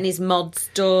was going to say, getting his mods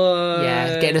done.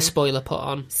 Yeah, getting a spoiler put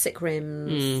on. Sick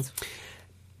rims.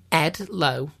 Ed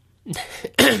Low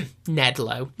Ned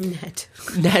Low. Ned.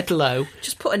 Ned Low.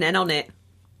 Just put an N on it.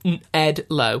 Ed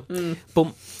Low.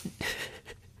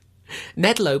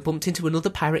 Ned Low bumped into another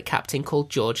pirate captain called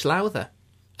George Lowther,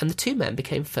 and the two men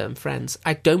became firm friends.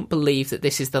 I don't believe that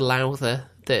this is the Lowther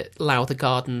that Lowther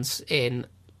Gardens in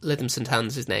Lytham St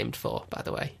Anne's is named for, by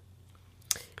the way.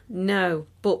 No,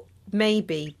 but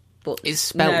maybe. But it's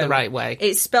spelt the right way.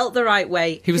 It's spelt the right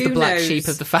way. He was Who the black knows? sheep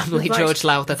of the family, George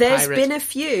Lowther, There's pirate. There's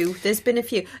been a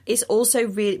few. It's also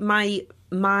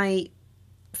my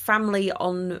family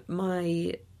on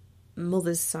my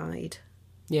mother's side.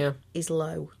 Yeah, is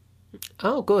Low.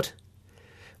 Oh, good.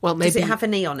 Well, maybe does it have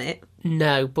an E on it?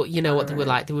 No, but you know what they were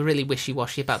like. They were really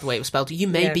wishy-washy about the way it was spelled. You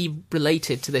may be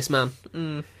related to this man.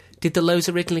 Did the Lows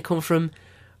originally come from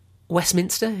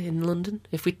Westminster in London?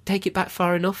 If we take it back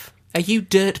far enough. Are you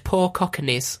dirt poor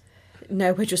cockneys?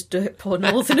 No, we're just dirt poor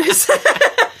northerners.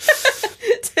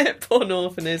 Dirt poor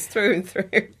northerners through and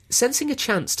through. Sensing a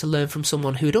chance to learn from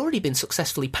someone who had already been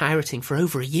successfully pirating for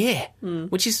over a year,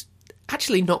 which is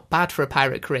actually not bad for a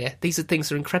pirate career. These things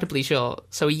are incredibly short,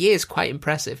 so a year is quite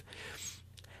impressive.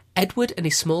 Edward and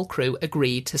his small crew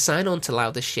agreed to sign on to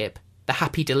Lowther's ship, the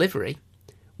Happy Delivery,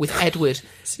 with Edward...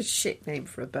 It's a shit name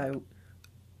for a boat.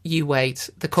 You wait.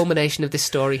 The culmination of this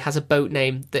story has a boat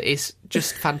name that is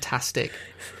just fantastic.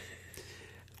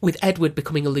 With Edward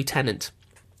becoming a lieutenant.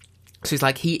 So he's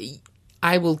like,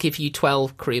 I will give you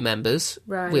 12 crew members.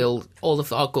 Right. All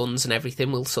of our guns and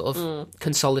everything will sort of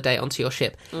consolidate onto your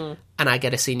ship. And I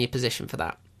get a senior position for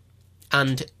that.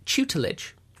 And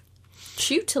tutelage.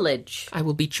 Tutelage? I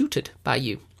will be tutored by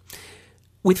you.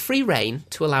 With free rein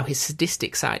to allow his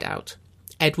sadistic side out,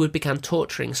 Edward began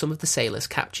torturing some of the sailors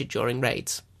captured during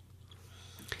raids.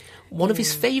 One of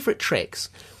his favourite tricks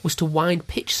was to wind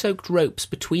pitch-soaked ropes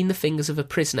between the fingers of a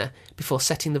prisoner before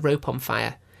setting the rope on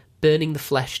fire, burning the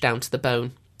flesh down to the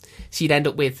bone. So you'd end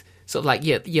up with sort of like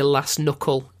your last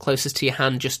knuckle closest to your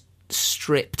hand just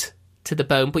stripped to the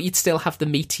bone, but you'd still have the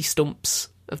meaty stumps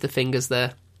of the fingers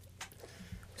there.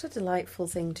 What a delightful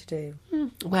thing to do.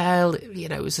 Well,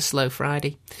 it was a slow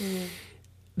Friday.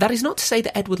 That is not to say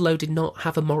that Edward Low did not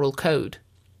have a moral code.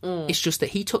 It's just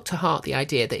that he took to heart the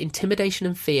idea that intimidation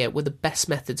and fear were the best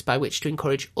methods by which to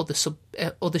encourage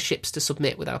other ships to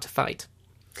submit without a fight.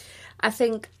 I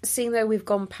think, seeing though we've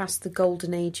gone past the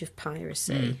golden age of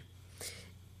piracy,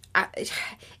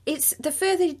 it's the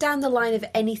further down the line of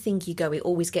anything you go, it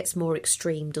always gets more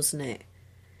extreme, doesn't it?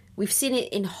 We've seen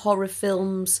it in horror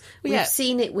films. We've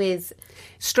seen it with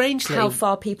strangely how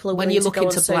far people are willing when you to look go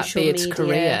into on social Blackbeard's media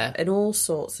career and all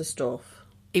sorts of stuff.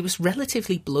 It was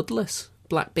relatively bloodless.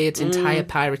 Blackbeard's entire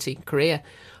pirating career,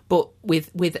 but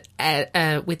with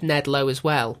Ned Low as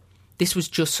well, this was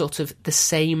just sort of the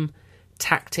same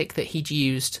tactic that he'd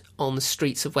used on the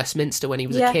streets of Westminster when he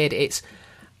was a kid. It's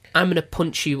I'm going to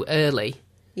punch you early,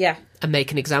 and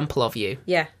make an example of you,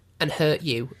 and hurt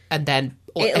you, and then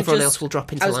everyone else will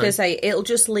drop into line. I was going to say, it'll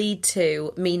just lead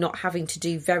to me not having to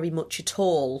do very much at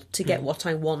all to get what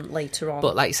I want later on.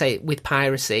 But like you say, with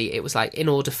piracy, it was like, in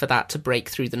order for that to break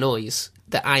through the noise,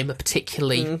 that I'm a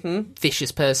particularly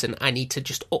vicious person, I need to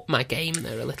just up my game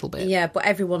there a little bit. Yeah, but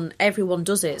everyone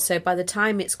does it. So by the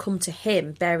time it's come to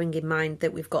him, bearing in mind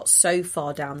that we've got so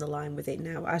far down the line with it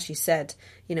now, as you said,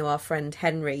 our friend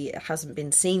Henry hasn't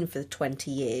been seen for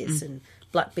 20 years and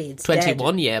Blackbeard's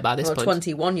 21 dead. year by this point.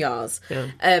 21 years. Yeah.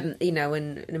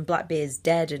 And Blackbeard's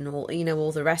dead and all,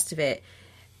 all the rest of it.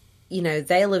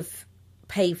 They'll have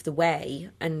paved the way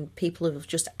and people have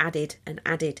just added and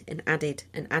added and added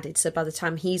and added. So by the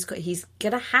time he's going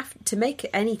to have to make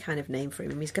any kind of name for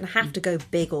him, he's going to have to go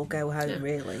big or go home,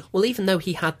 really. Well, even though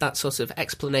he had that sort of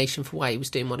explanation for why he was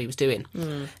doing what he was doing,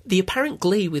 the apparent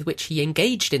glee with which he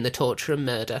engaged in the torture and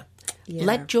murder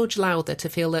led George Lowther to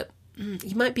feel that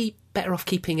he might be better off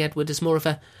keeping Edward as more of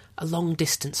a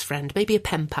long-distance friend, maybe a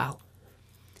pen pal.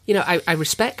 I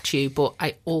respect you, but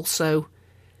I also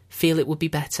feel it would be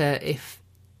better if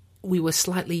we were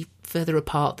slightly further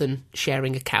apart than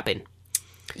sharing a cabin.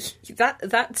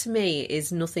 That to me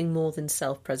is nothing more than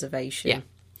self-preservation.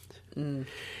 Yeah.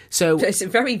 So it's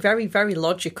very, very, very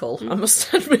logical. I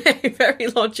must admit, very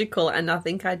logical, and I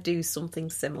think I'd do something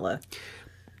similar.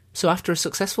 So after a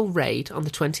successful raid on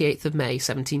the 28th of May,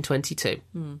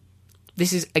 1722,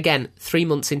 this is, again, 3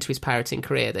 months into his pirating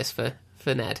career, this for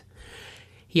Ned,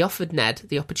 he offered Ned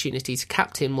the opportunity to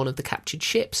captain one of the captured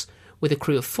ships with a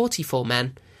crew of 44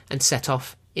 men and set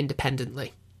off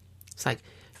independently. It's like,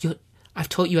 I've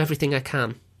taught you everything I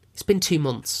can. It's been 2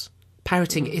 months.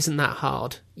 Pirating isn't that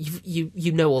hard.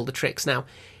 You know all the tricks now.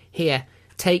 Here,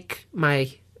 take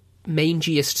my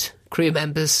mangiest crew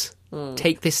members.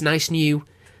 Take this nice new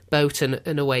boat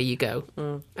and away you go.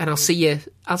 And I'll see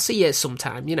you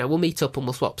sometime. You know, we'll meet up and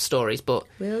we'll swap stories. But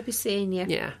we'll be seeing you.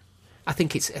 Yeah, I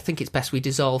think it's best we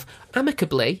dissolve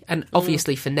amicably. And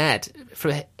obviously for Ned,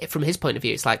 from his point of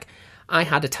view, it's like I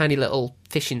had a tiny little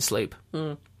fishing sloop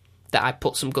that I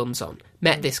put some guns on.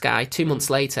 Met this guy 2 months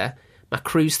later. My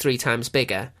crew's 3 times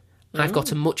bigger. I've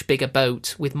got a much bigger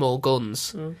boat with more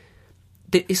guns.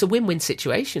 It's a win-win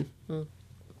situation.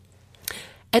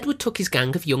 Edward took his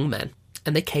gang of young men,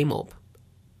 and they came up.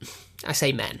 I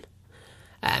say men.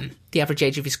 The average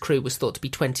age of his crew was thought to be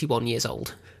 21 years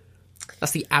old.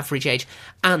 That's the average age.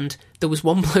 And there was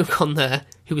one bloke on there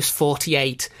who was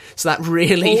 48, so that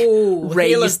really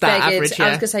raised that average. I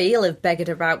was going to say, he'll have beggared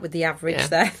about with the average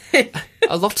there.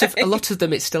 a lot of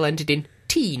them, it still ended in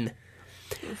teen.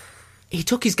 He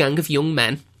took his gang of young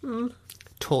men,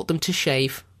 taught them to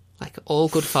shave, like all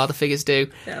good father figures do,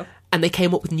 and they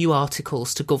came up with new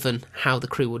articles to govern how the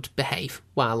crew would behave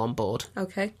while on board.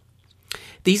 Okay.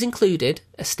 These included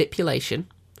a stipulation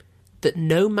that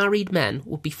no married men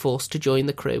would be forced to join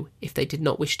the crew if they did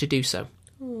not wish to do so.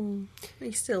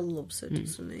 He still loves her,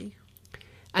 doesn't he?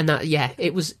 And that,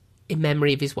 it was in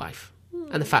memory of his wife.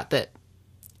 And the fact that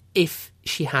if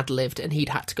she had lived and he'd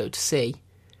had to go to sea,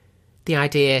 the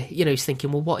idea, he's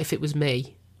thinking, well, what if it was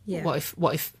me? Yeah.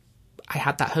 What if I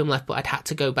had that home life, but I'd had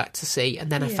to go back to sea,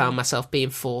 and then I found myself being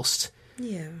forced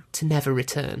to never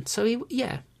return. So,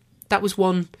 that was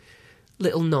one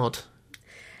little nod.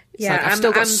 It's like, I've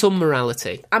still got some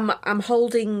morality. I'm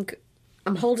holding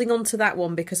on to that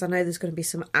one because I know there's going to be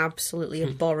some absolutely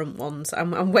abhorrent ones.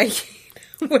 I'm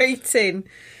waiting.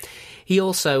 He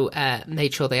also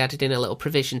made sure they added in a little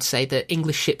provision to say that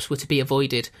English ships were to be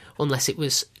avoided unless it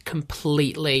was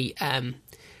completely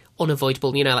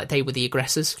unavoidable, like they were the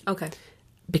aggressors. Okay.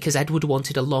 Because Edward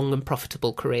wanted a long and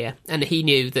profitable career, and he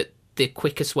knew that the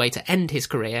quickest way to end his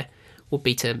career would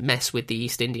be to mess with the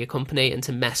East India Company and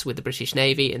to mess with the British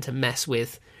Navy and to mess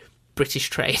with British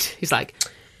trade. He's like,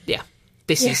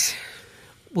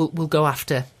 we'll go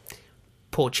after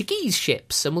Portuguese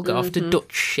ships, and we'll go after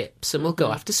Dutch ships, and we'll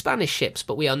go after Spanish ships,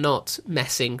 but we are not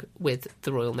messing with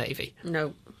the Royal Navy.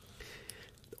 No.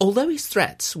 Although his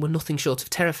threats were nothing short of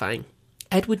terrifying,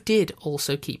 Edward did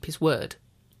also keep his word.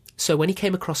 So when he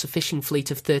came across a fishing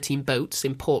fleet of 13 boats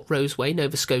in Port Roseway,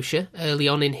 Nova Scotia, early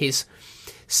on in his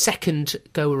second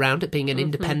go-around at being an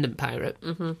independent pirate,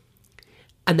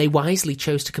 and they wisely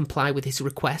chose to comply with his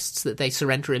requests that they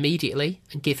surrender immediately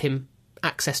and give him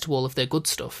access to all of their good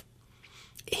stuff,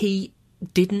 he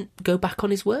didn't go back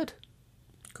on his word.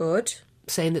 Good.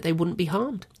 Saying that they wouldn't be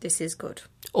harmed. This is good.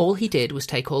 All he did was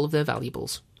take all of their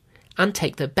valuables and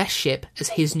take their best ship as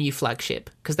his new flagship,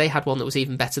 because they had one that was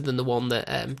even better than the one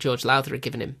that George Lowther had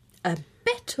given him. A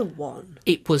better one?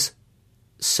 It was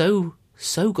so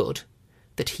good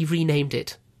that he renamed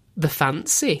it the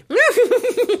Fancy.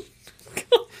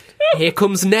 Here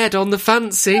comes Ned on the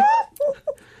Fancy.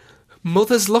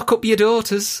 Mothers, lock up your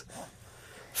daughters.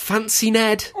 Fancy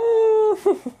Ned.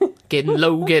 Getting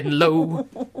low, getting low.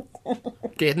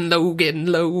 Getting low, getting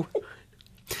low.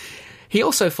 He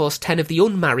also forced 10 of the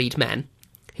unmarried men,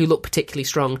 who looked particularly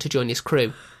strong, to join his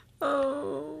crew.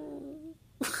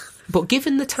 But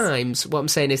given the times, what I'm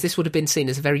saying is this would have been seen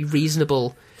as a very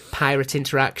reasonable pirate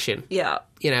interaction. Yeah.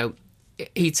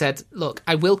 He'd said, look,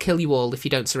 I will kill you all if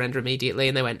you don't surrender immediately.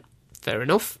 And they went, fair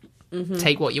enough.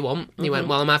 Take what you want. And he went,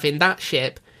 well, I'm having that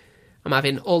ship. I'm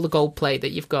having all the gold plate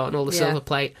that you've got and all the silver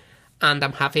plate. And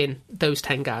I'm having those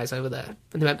 10 guys over there.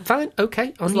 And they went, fine,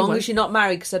 okay. As long as you're not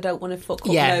married, because I don't want to fuck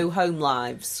up no home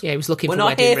lives. Yeah, he was looking for wedding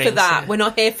rings. We're not here for that. We're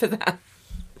not here for that.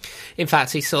 In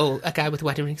fact, he saw a guy with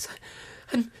wedding rings.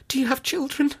 And do you have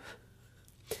children?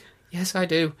 Yes, I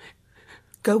do.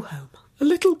 Go home. A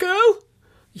little girl?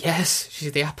 Yes,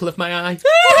 she's the apple of my eye.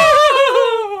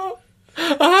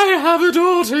 I have a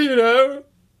daughter,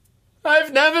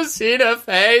 I've never seen her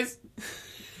face.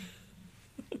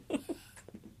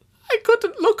 I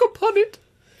couldn't look upon it.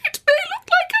 It may look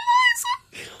like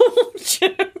Eliza. Oh,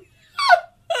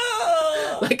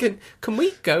 Joe. Can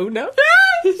we go now?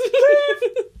 Leave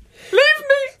me.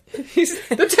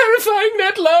 The terrifying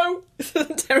Ned Low. The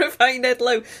terrifying Ned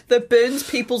Low that burns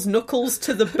people's knuckles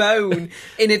to the bone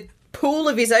in a pool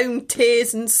of his own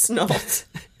tears and snot.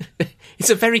 It's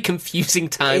a very confusing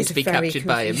time to be captured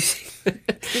by him.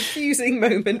 Confusing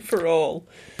moment for all.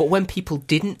 But when people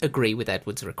didn't agree with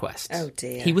Edward's requests, oh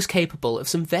dear, he was capable of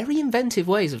some very inventive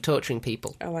ways of torturing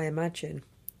people. Oh, I imagine.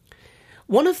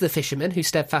 One of the fishermen who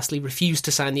steadfastly refused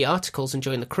to sign the articles and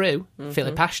join the crew,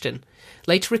 Philip Ashton,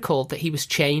 later recalled that he was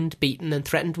chained, beaten and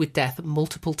threatened with death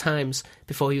multiple times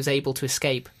before he was able to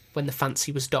escape when the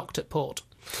Fancy was docked at port.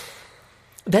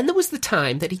 Then there was the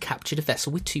time that he captured a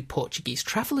vessel with 2 Portuguese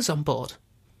travellers on board.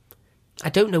 I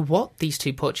don't know what these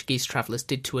 2 Portuguese travellers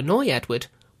did to annoy Edward,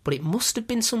 but it must have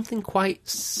been something quite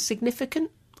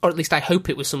significant, or at least I hope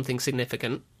it was something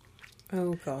significant.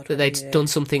 Oh, God. That they'd done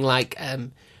something like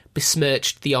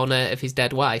besmirched the honour of his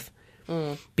dead wife,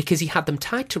 because he had them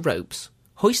tied to ropes,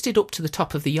 hoisted up to the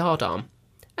top of the yardarm,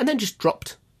 and then just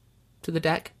dropped to the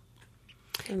deck.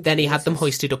 Then he had them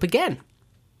hoisted up again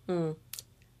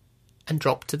and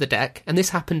dropped to the deck, and this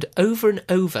happened over and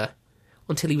over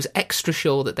until he was extra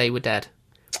sure that they were dead.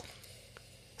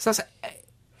 So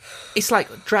it's like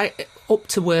up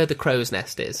to where the crow's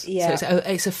nest is. Yeah. So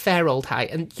it's a fair old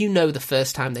height, and you know the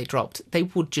first time they dropped, they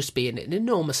would just be in an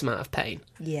enormous amount of pain.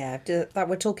 Yeah, that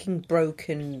we're talking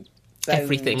broken bones.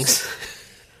 Everything's...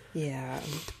 Yeah,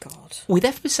 oh God. With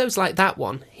episodes like that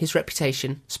one, his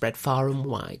reputation spread far and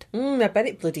wide. I bet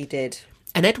it bloody did.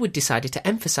 And Edward decided to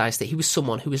emphasise that he was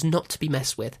someone who was not to be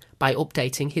messed with by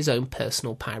updating his own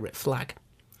personal pirate flag.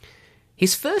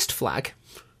 His first flag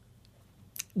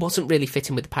wasn't really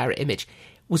fitting with the pirate image.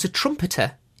 Was a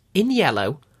trumpeter in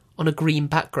yellow on a green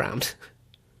background.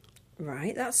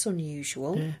 Right, that's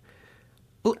unusual. Yeah.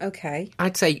 Well, okay.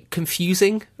 I'd say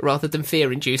confusing rather than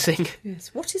fear-inducing.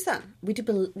 Yes. What is that? We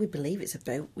believe it's a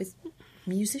boat with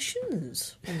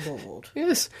musicians on board.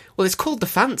 Yes. Well, it's called the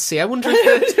Fancy. I wonder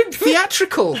if they're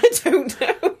theatrical. I don't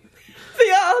know.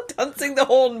 They are dancing the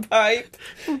hornpipe.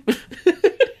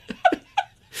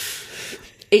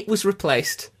 It was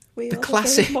replaced. We the are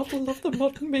classic the model of the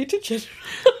modern meter generation.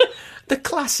 The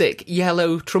classic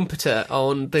yellow trumpeter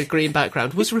on the green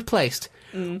background was replaced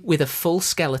with a full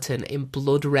skeleton in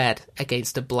blood red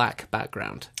against a black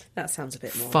background. That sounds a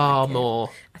bit more. Far like more.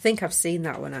 I think I've seen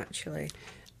that one, actually.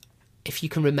 If you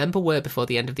can remember where before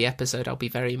the end of the episode, I'll be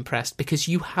very impressed, because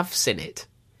you have seen it.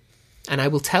 And I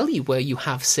will tell you where you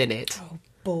have seen it. Oh,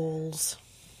 balls.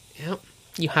 Yep.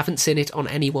 You haven't seen it on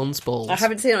anyone's balls. I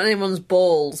haven't seen it on anyone's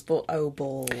balls, but oh,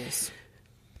 balls.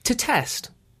 To test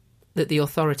that the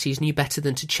authorities knew better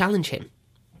than to challenge him,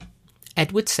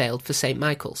 Edward sailed for St.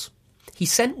 Michael's. He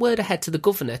sent word ahead to the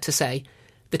governor to say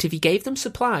that if he gave them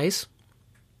supplies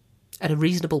at a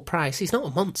reasonable price, he's not a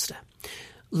monster,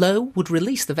 Low would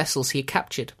release the vessels he had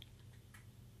captured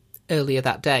earlier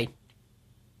that day,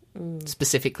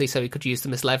 specifically so he could use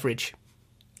them as leverage.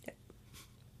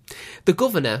 The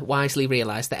governor wisely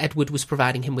realised that Edward was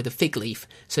providing him with a fig leaf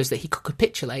so that he could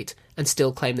capitulate and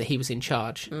still claim that he was in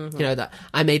charge. You know, that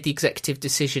I made the executive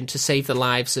decision to save the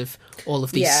lives of all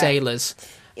of these sailors.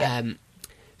 Yeah.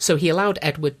 So he allowed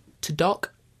Edward to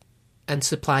dock and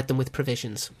supplied them with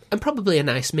provisions. And probably a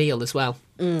nice meal as well.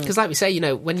 Because like we say, you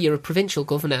know, when you're a provincial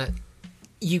governor,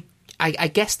 I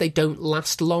guess they don't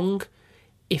last long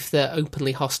if they're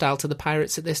openly hostile to the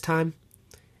pirates at this time.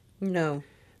 No.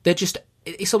 They're just...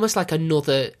 It's almost like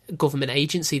another government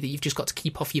agency that you've just got to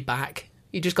keep off your back.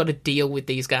 You just got to deal with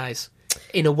these guys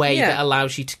in a way that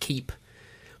allows you to keep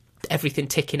everything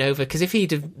ticking over. Because if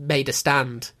he'd have made a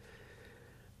stand,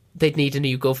 they'd need a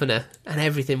new governor and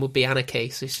everything would be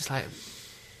anarchy. So it's just like,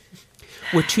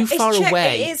 we're too far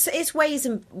away. It's weights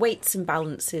and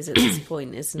balances at this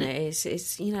point, isn't it?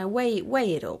 It's you know, weigh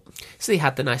it up. So they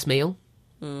had the nice meal.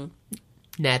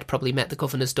 Ned probably met the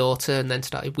governor's daughter and then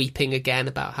started weeping again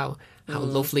about how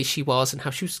lovely she was and how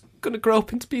she was going to grow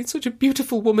up into being such a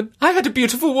beautiful woman. I had a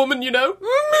beautiful woman, you know.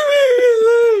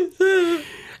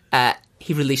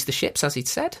 He released the ships, as he'd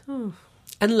said,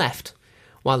 and left,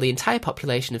 while the entire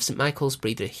population of St. Michael's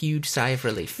breathed a huge sigh of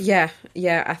relief. Yeah.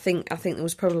 I think there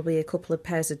was probably a couple of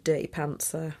pairs of dirty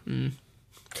pants there.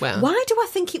 Well, why do I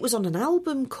think it was on an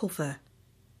album cover?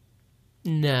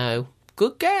 No.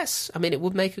 Good guess. I mean, it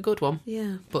would make a good one.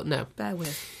 Yeah. But no. Bear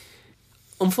with.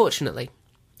 Unfortunately,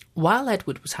 while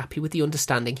Edward was happy with the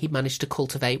understanding he'd managed to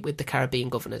cultivate with the Caribbean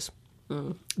governors,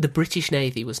 the British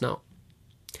Navy was not.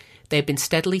 They had been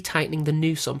steadily tightening the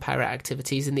noose on pirate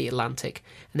activities in the Atlantic,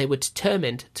 and they were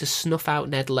determined to snuff out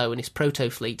Ned Low and his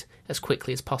proto-fleet as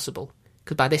quickly as possible.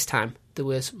 Because by this time, there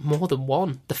was more than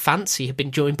one. The Fancy had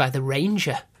been joined by the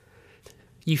Ranger.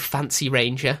 You fancy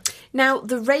Ranger. Now,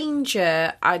 the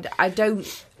Ranger, I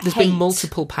don't There's been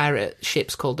multiple pirate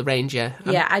ships called the Ranger.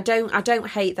 Yeah, I don't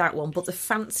hate that one, but the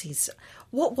Fancies...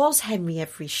 What was Henry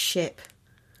Every's ship?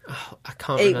 Oh, I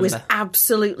can't remember. It was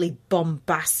absolutely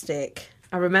bombastic.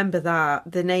 I remember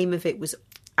that. The name of it was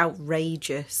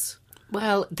outrageous.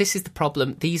 Well, this is the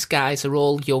problem. These guys are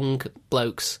all young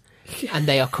blokes, and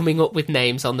they are coming up with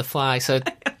names on the fly, so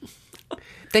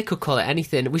they could call it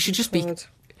anything. We should just be...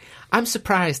 I'm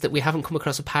surprised that we haven't come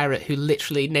across a pirate who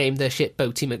literally named their ship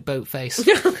Boaty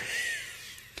McBoatface.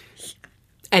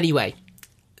 Anyway,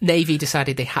 Navy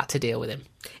decided they had to deal with him.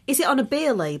 Is it on a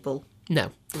beer label?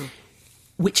 No.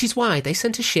 Which is why they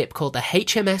sent a ship called the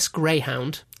HMS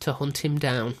Greyhound to hunt him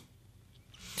down.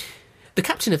 The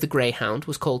captain of the Greyhound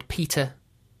was called Peter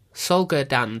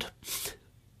Solgerdand.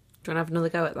 Do you want to have another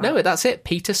go at that? No, that's it.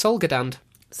 Peter Solgerdand.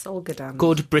 Solgerdand.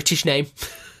 Good British name.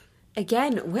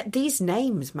 Again, these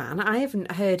names, man, I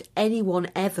haven't heard anyone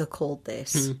ever called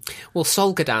this. Well,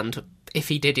 Solgerdand, if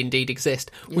he did indeed exist,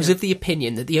 was of the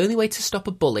opinion that the only way to stop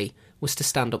a bully was to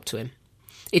stand up to him.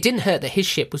 It didn't hurt that his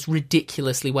ship was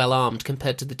ridiculously well armed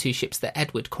compared to the two ships that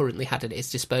Edward currently had at his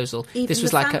disposal. Even this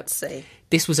was the like Fancy?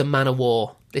 This was a man of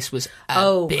war. This was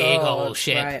a big old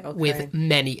ship right, okay. with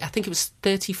many. I think it was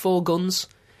 34 guns,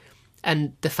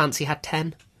 and the Fancy had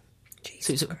 10. Jesus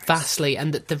So it was Christ. vastly,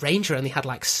 and the Ranger only had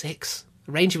like 6.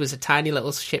 The Ranger was a tiny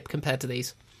little ship compared to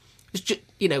these. It was just,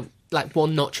 like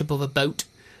one notch above a boat.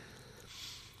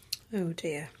 Oh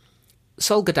dear.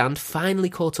 Solgerdand finally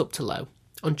caught up to Low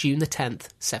on June the 10th,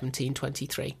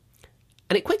 1723,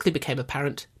 and it quickly became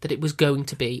apparent that it was going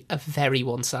to be a very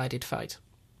one-sided fight.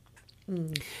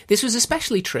 This was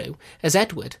especially true as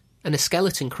Edward and a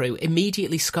skeleton crew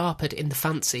immediately scarpered in the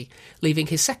Fancy, leaving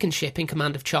his second ship in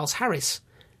command of Charles Harris,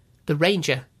 the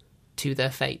Ranger, to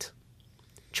their fate.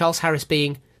 Charles Harris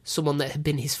being someone that had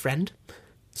been his friend,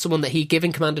 someone that he'd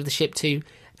given command of the ship to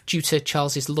due to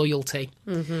Charles's loyalty.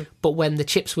 But when the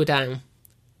chips were down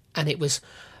and it was,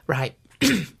 right,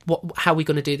 how are we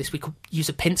going to do this? We could use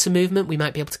a pincer movement. We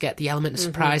might be able to get the element of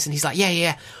surprise. And he's like,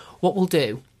 yeah. What we'll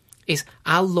do is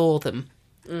I'll lure them,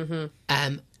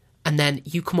 and then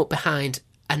you come up behind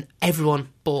and everyone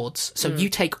boards. So you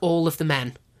take all of the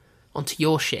men onto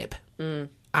your ship.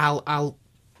 I'll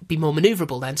be more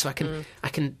manoeuvrable then, so I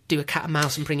can do a cat and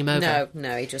mouse and bring him over.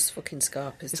 No, he just fucking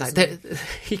scarpers. It's like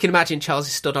you can imagine Charles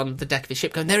is stood on the deck of his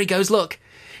ship going, there he goes, look,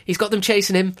 he's got them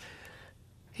chasing him.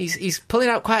 He's pulling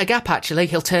out quite a gap, actually.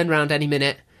 He'll turn round any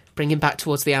minute, bring him back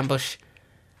towards the ambush.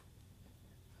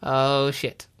 Oh,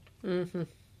 shit.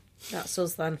 That's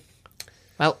us then.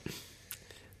 Well,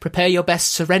 prepare your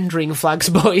best surrendering flags,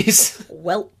 boys.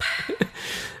 Welp.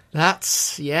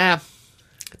 That's,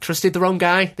 trusted the wrong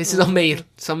guy. This is on me.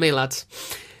 It's on me, lads.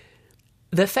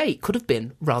 Their fate could have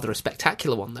been rather a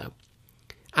spectacular one, though.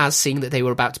 As, seeing that they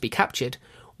were about to be captured,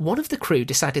 one of the crew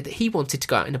decided that he wanted to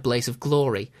go out in a blaze of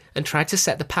glory and tried to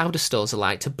set the powder stores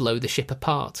alight to blow the ship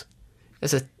apart.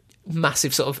 As a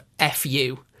massive sort of F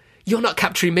you. You're not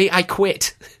capturing me, I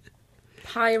quit.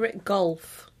 Pirate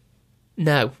golf.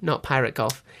 No, not pirate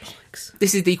golf. Bollocks.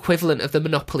 This is the equivalent of the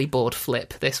Monopoly board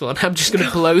flip, this one. I'm just going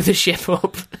to blow the ship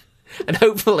up. And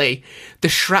hopefully the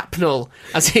shrapnel,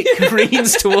 as it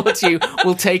careens towards you,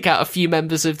 will take out a few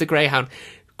members of the Greyhound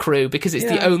crew, because it's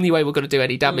the only way we're going to do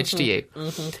any damage to you.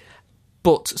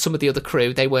 But some of the other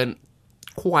crew, they weren't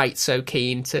quite so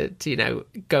keen to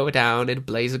go down in a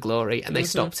blaze of glory, and they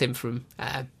stopped him from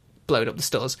blowing up the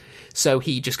stores. So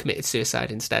he just committed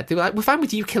suicide instead. They were like, we're fine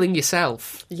with you killing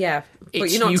yourself. Yeah, but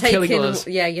It's you're not you taking killing us.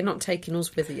 Yeah, you're not taking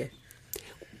us with you.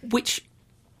 Which,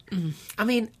 I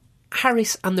mean,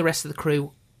 Harris and the rest of the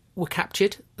crew were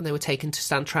captured and they were taken to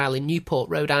stand trial in Newport,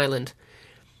 Rhode Island.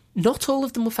 Not all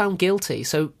of them were found guilty,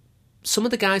 so some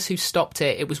of the guys who stopped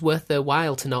it was worth their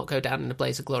while to not go down in a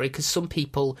blaze of glory, because some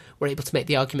people were able to make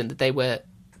the argument that they were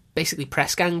basically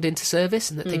press-ganged into service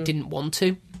and that they didn't want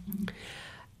to.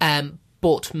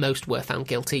 But most were found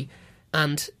guilty,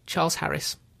 and Charles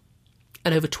Harris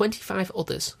and over 25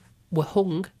 others were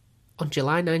hung on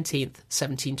July 19th,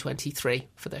 1723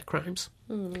 for their crimes.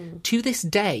 To this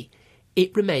day,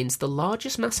 it remains the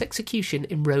largest mass execution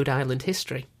in Rhode Island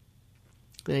history.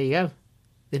 There you go.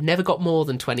 They've never got more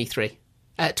than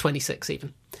 26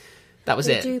 even. That was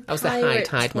it. That was the high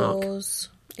tide mark.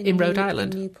 In Rhode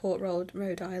Island? In Newport,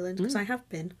 Rhode Island, because I have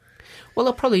been. Well,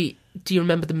 I'll probably... Do you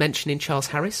remember them mentioning Charles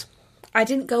Harris? I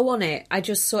didn't go on it. I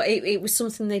just saw... It was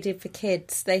something they did for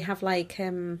kids. They have, like,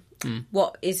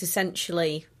 what is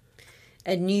essentially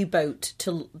a new boat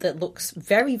that looks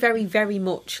very, very, very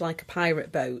much like a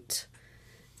pirate boat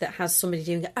that has somebody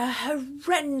doing a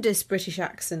horrendous British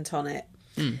accent on it.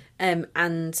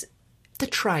 And They're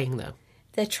trying, though.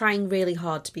 they're trying really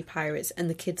hard to be pirates, and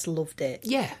the kids loved it.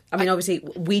 Yeah. I mean, obviously,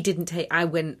 we didn't take... I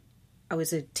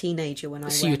was a teenager when I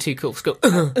went. So you were too cool to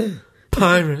go,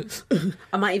 pirates.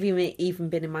 I might have even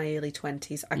been in my early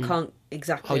 20s. I can't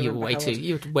exactly Oh, you were way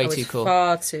too cool.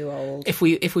 Far too old. If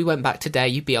we went back today,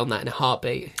 you'd be on that in a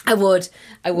heartbeat. I would.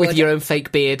 With your own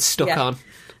fake beard stuck on.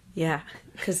 Yeah,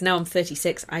 because now I'm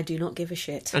 36, I do not give a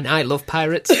shit. And I love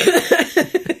pirates.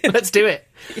 Let's do it.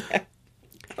 Yeah.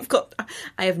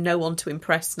 I have no one to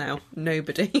impress now.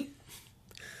 Nobody.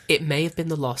 It may have been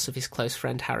the loss of his close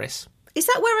friend Harris. Is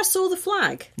that where I saw the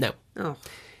flag? No. Oh.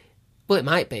 Well, it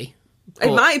might be.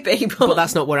 It might be, but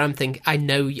that's not where I'm thinking. I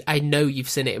know you've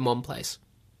seen it in one place.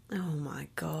 Oh my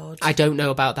God. I don't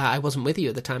know about that. I wasn't with you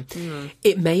at the time.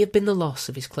 It may have been the loss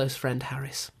of his close friend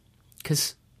Harris,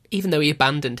 because even though he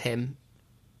abandoned him,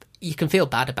 you can feel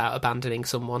bad about abandoning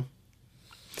someone.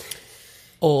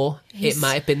 Or it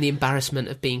might have been the embarrassment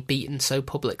of being beaten so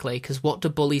publicly, because what do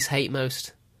bullies hate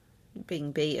most?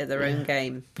 Being beat at their own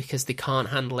game. Because they can't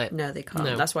handle it. No, they can't.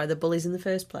 No. That's why they're bullies in the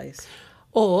first place.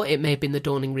 Or it may have been the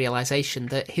dawning realisation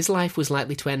that his life was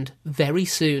likely to end very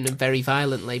soon and very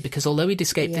violently, because although he'd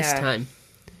escaped this time,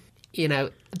 you know,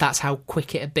 that's how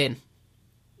quick it had been.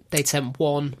 They'd sent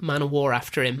one man of war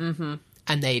after him,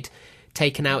 and they'd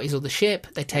taken out his other ship,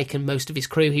 they'd taken most of his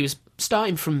crew. He was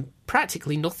starting from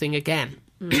practically nothing again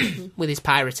with his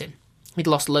pirating. He'd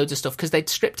lost loads of stuff, because they'd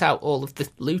stripped out all of the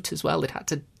loot as well. They'd had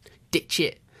to ditch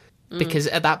it, because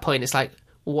at that point it's like,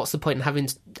 well, what's the point in having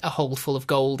a hold full of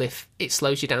gold if it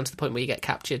slows you down to the point where you get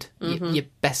captured?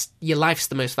 Your life's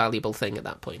the most valuable thing at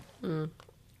that point.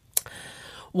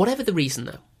 Whatever the reason,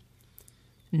 though,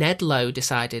 Ned Low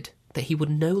decided that he would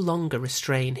no longer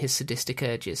restrain his sadistic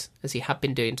urges, as he had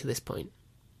been doing to this point.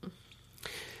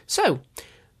 So,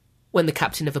 when the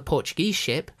captain of a Portuguese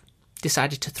ship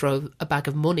decided to throw a bag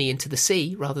of money into the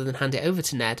sea rather than hand it over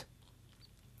to Ned,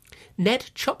 Ned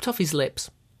chopped off his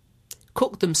lips,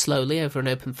 cooked them slowly over an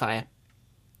open fire,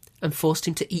 and forced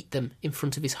him to eat them in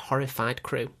front of his horrified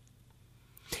crew.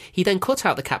 He then cut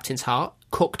out the captain's heart,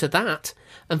 cooked that,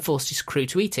 and forced his crew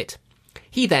to eat it.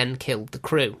 He then killed the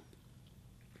crew.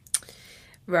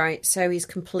 Right, so he's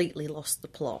completely lost the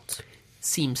plot.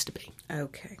 Seems to be.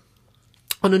 Okay.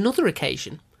 On another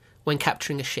occasion, when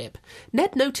capturing a ship,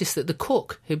 Ned noticed that the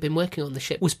cook who'd been working on the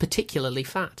ship was particularly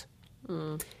fat.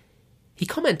 He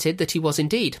commented that he was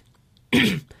indeed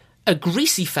a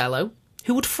greasy fellow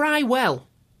who would fry well.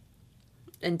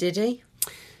 And did he?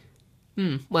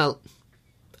 Well,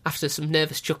 after some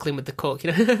nervous chuckling with the cook,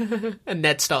 you know, and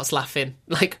Ned starts laughing,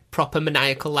 like proper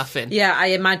maniacal laughing. Yeah, I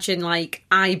imagine, like,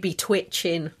 eye be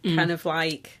twitching, kind of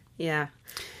like, yeah.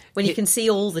 When you can see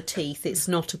all the teeth, it's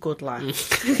not a good laugh.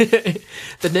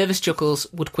 The nervous chuckles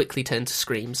would quickly turn to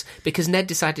screams, because Ned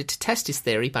decided to test his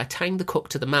theory by tying the cook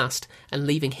to the mast and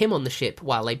leaving him on the ship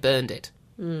while they burned it.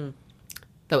 Though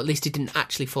at least he didn't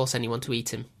actually force anyone to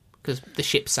eat him, because the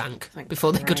ship sank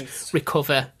before they could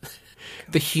recover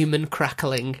the human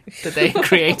crackling that they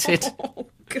created. Oh,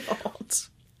 God.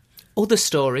 Other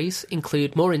stories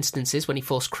include more instances when he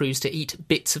forced crews to eat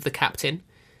bits of the captain,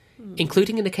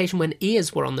 including an occasion when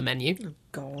ears were on the menu. Oh,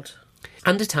 God.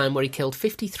 And a time where he killed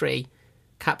 53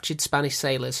 captured Spanish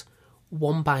sailors,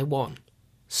 one by one,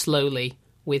 slowly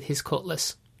with his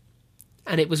cutlass.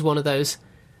 And it was one of those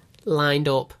lined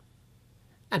up,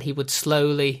 and he would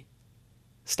slowly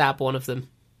stab one of them,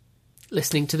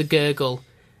 listening to the gurgle,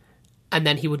 and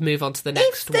then he would move on to the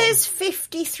next one. If there's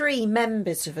 53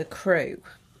 members of a crew,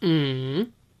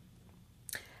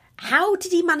 how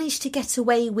did he manage to get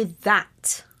away with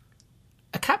that?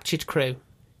 A captured crew.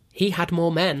 He had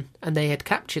more men, and they had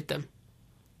captured them.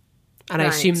 And I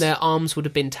assume their arms would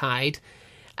have been tied.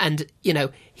 And, you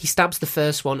know, he stabs the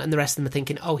first one, and the rest of them are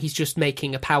thinking, oh, he's just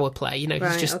making a power play. You know,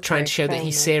 he's just trying to show that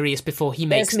he's serious before he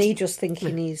makes... There's me just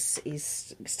thinking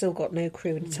he's still got no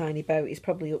crew in a tiny boat. He's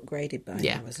probably upgraded by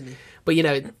now, hasn't he? But, you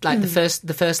know, like the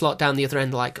first lot down the other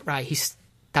end, like, right,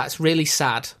 that's really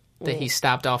sad that he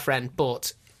stabbed our friend,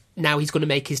 but now he's going to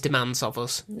make his demands of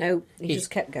us. No, he just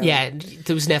kept going. Yeah,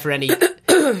 there was never any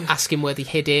asking where they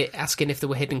hid it, asking if there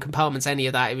were hidden compartments, any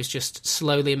of that. It was just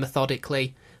slowly and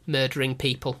methodically murdering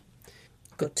people.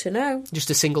 Good to know. Just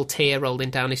a single tear rolling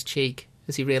down his cheek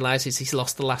as he realises he's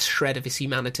lost the last shred of his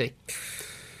humanity.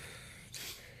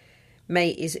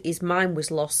 Mate, his mind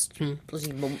was lost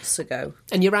bloody months ago.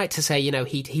 And you're right to say, you know,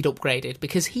 he'd upgraded,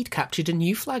 because he'd captured a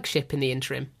new flagship in the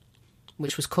interim,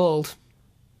 which was called,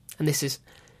 and this is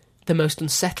the most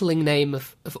unsettling name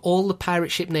of all the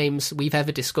pirate ship names we've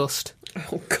ever discussed.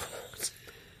 Oh, God.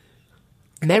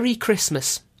 Merry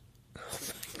Christmas. Oh,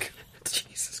 my God.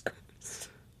 Jesus Christ.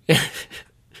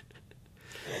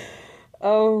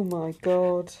 Oh, my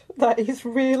God. That is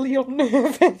really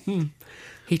unnerving.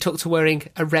 He took to wearing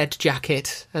a red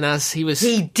jacket, and as he was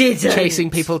chasing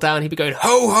people down, he'd be going,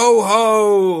 ho,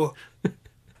 ho, ho!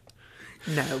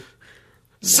 No.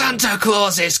 Santa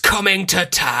Claus is coming to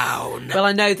town. Well,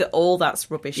 I know that all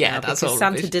that's rubbish now, that's because all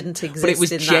Santa rubbish. didn't exist. But it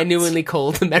was in genuinely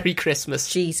called the Merry Christmas.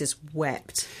 Jesus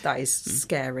wept. That is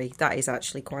scary. That is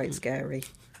actually quite scary.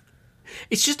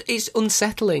 It's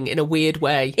unsettling in a weird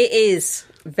way. It is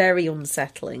very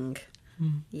unsettling.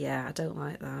 Yeah, I don't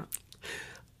like that.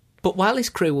 But while his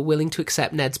crew were willing to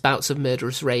accept Ned's bouts of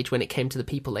murderous rage when it came to the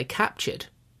people they captured,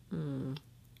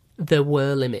 there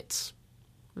were limits.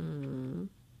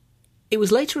 It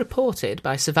was later reported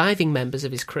by surviving members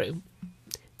of his crew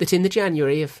that in the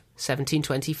January of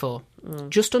 1724,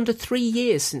 just under 3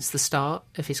 years since the start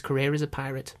of his career as a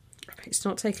pirate... It's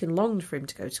not taken long for him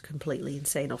to go to completely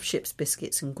insane off ship's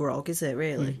biscuits and grog, is it,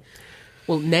 really?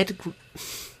 Well,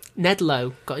 Ned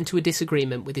Low got into a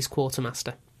disagreement with his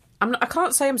quartermaster. I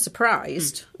can't say I'm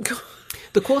surprised.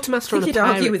 The quartermaster on a he'd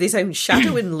pirate... argue with his own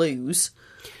shadow and lose.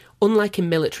 Unlike in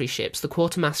military ships, the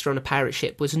quartermaster on a pirate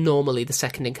ship was normally the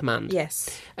second in command.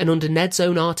 Yes. And under Ned's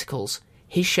own articles,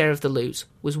 his share of the loot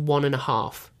was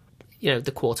 1.5,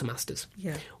 the quartermaster's.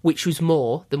 Yeah. Which was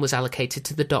more than was allocated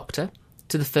to the doctor,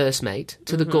 to the first mate,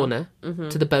 to the gunner,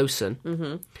 to the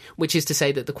boatswain, which is to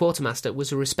say that the quartermaster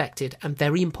was a respected and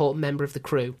very important member of the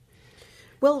crew.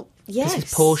 Well, yes.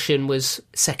 His portion was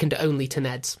second only to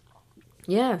Ned's.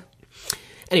 Yeah.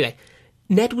 Anyway,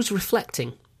 Ned was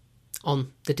reflecting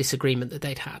on the disagreement that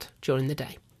they'd had during the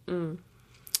day. And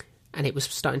it was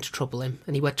starting to trouble him.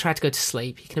 And he tried to go to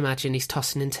sleep. You can imagine he's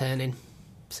tossing and turning,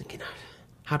 thinking,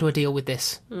 how do I deal with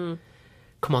this? Come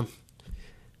on.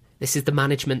 This is the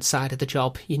management side of the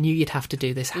job. You knew you'd have to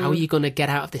do this. How are you going to get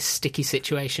out of this sticky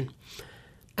situation?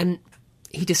 And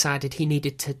he decided he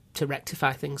needed to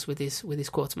rectify things with his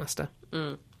quartermaster.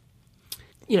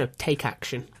 Take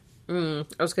action. I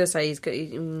was going to say,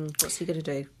 what's he going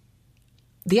to do?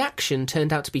 The action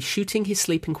turned out to be shooting his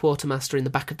sleeping quartermaster in the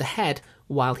back of the head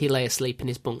while he lay asleep in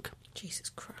his bunk. Jesus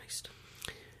Christ.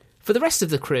 For the rest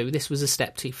of the crew, this was a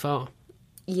step too far.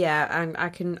 Yeah, and I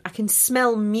can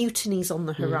smell mutinies on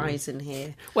the horizon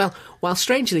here. Well, while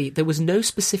strangely there was no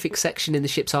specific section in the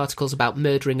ship's articles about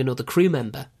murdering another crew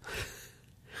member,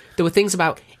 there were things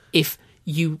about if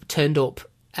you turned up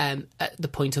at the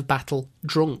point of battle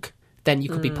drunk, then you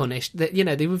could be punished.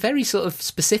 They were very sort of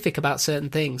specific about certain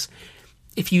things.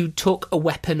 If you took a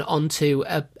weapon onto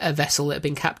a vessel that had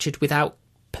been captured without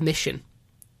permission,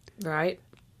 right,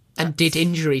 and did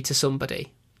injury to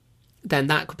somebody, then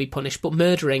that could be punished. But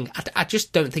murdering, I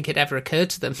just don't think it ever occurred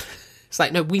to them. It's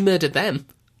like, no, we murdered them.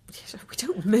 We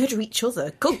don't murder each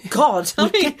other. Good God.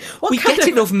 We get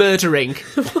enough murdering.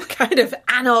 What kind of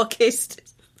anarchist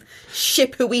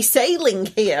ship are we sailing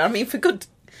here? I mean, for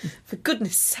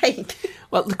goodness sake.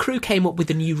 Well, the crew came up with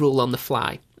a new rule on the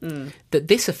fly, that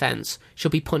this offence shall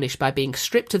be punished by being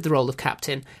stripped of the role of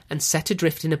captain and set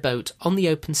adrift in a boat on the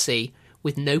open sea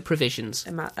with no provisions.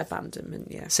 Abandonment,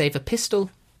 yeah. Save a pistol.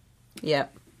 Yeah,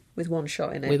 with one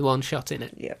shot in it. With one shot in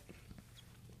it. Yeah.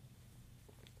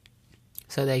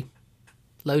 So they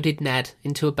loaded Ned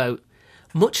into a boat,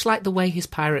 much like the way his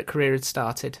pirate career had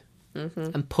started,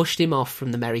 and pushed him off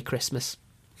from the Merry Christmas.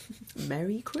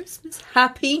 Merry Christmas.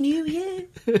 Happy New Year.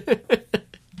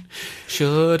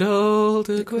 Should old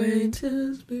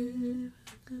acquaintance be...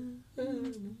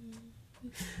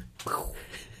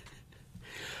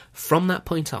 From that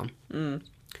point on,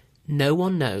 no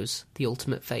one knows the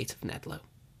ultimate fate of Ned Low.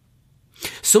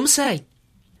 Some say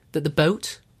that the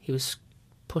boat he was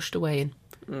pushed away in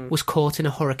was caught in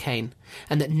a hurricane,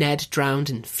 and that Ned drowned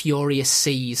in furious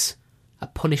seas, a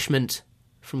punishment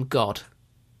from God.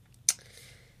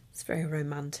 It's very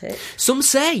romantic. Some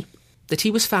say that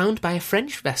he was found by a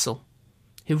French vessel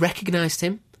who recognised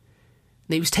him,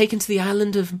 and he was taken to the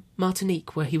island of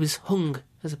Martinique, where he was hung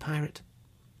as a pirate.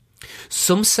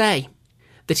 Some say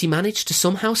that he managed to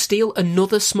somehow steal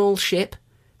another small ship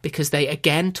because they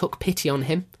again took pity on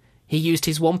him. He used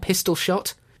his one pistol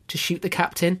shot to shoot the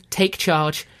captain, take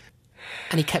charge,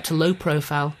 and he kept a low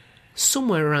profile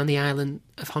somewhere around the island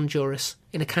of Honduras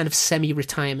in a kind of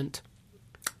semi-retirement.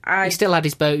 He still had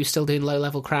his boat, he was still doing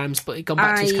low-level crimes, but he'd gone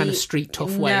back to his kind of street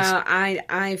tough ways. No,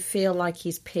 I feel like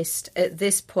he's pissed. At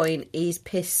this point, he's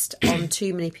pissed on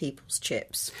too many people's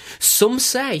chips. Some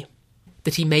say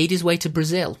that he made his way to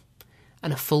Brazil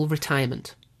and a full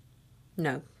retirement.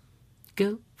 No.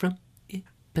 Girl from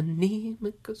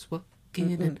Ipanema goes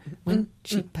walking, and when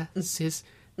she passes,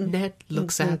 Ned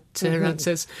looks at her and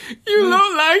says, "You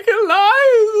look like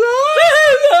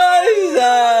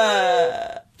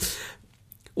Eliza!"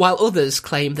 While others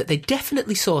claim that they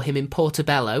definitely saw him in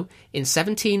Portobello in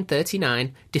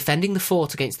 1739 defending the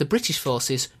fort against the British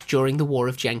forces during the War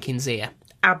of Jenkins' Ear.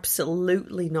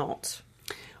 Absolutely not.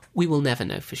 We will never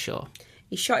know for sure.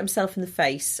 He shot himself in the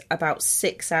face about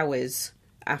 6 hours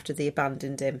after they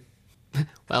abandoned him.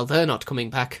 Well, they're not coming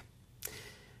back.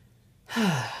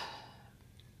 I'm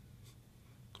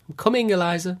coming,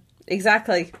 Eliza.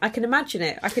 Exactly. I can imagine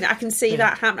it. I can see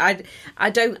that happen.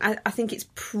 I think it's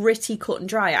pretty cut and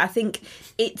dry. I think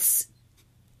it's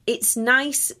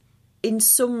nice in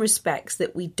some respects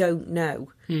that we don't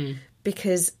know,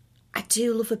 because I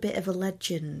do love a bit of a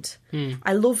legend.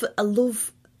 I love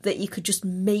that you could just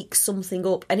make something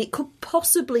up and it could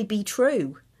possibly be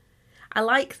true. I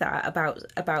like that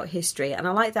about history, and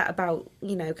I like that about,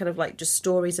 you know, kind of like just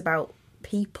stories about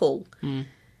people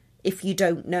if you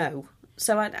don't know.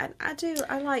 So I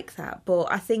like that, but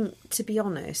I think, to be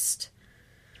honest,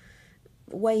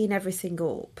 weighing everything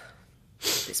up,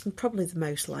 it's probably the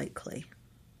most likely.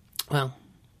 Well,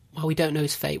 while we don't know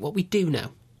his fate, what we do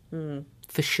know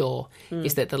for sure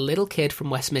is that the little kid from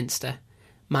Westminster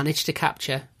managed to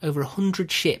capture over 100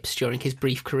 ships during his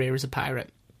brief career as a pirate.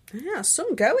 Yeah,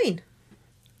 some going.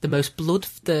 The most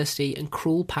bloodthirsty and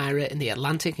cruel pirate in the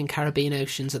Atlantic and Caribbean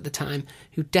Oceans at the time,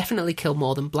 who definitely killed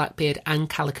more than Blackbeard and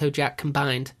Calico Jack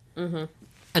combined, and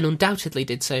undoubtedly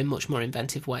did so in much more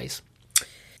inventive ways.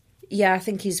 Yeah, I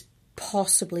think he's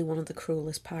possibly one of the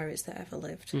cruelest pirates that ever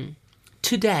lived.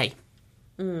 Today.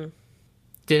 He's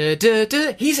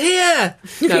here!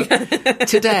 No,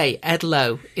 today, Ed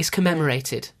Low is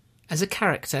commemorated as a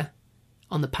character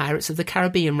on the Pirates of the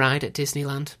Caribbean ride at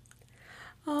Disneyland.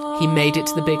 Oh, he made it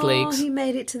to the big leagues. He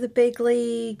made it to the big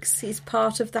leagues. He's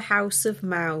part of the House of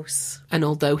Mouse. And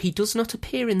although he does not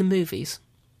appear in the movies,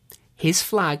 his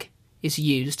flag is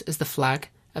used as the flag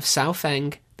of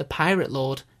Southeng, the pirate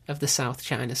lord of the South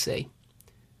China Sea.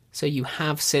 So you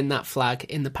have seen that flag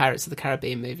in the Pirates of the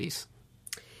Caribbean movies.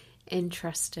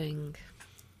 Interesting.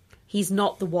 He's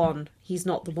not the one. He's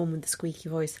not the one with the squeaky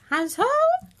voice. Hands ho!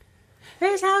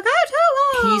 Here's how go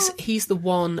to war! He's the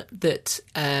one that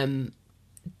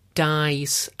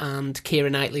dies, and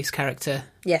Keira Knightley's character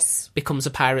becomes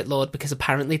a pirate lord, because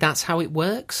apparently that's how it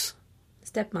works. It's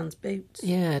Dead Man's Boots.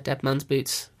 Yeah, Dead Man's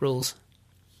Boots rules.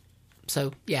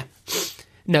 So, yeah.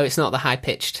 No, it's not the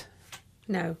high-pitched.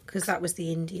 No, because that was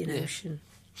the Indian Ocean.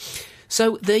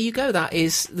 So, there you go. That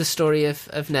is the story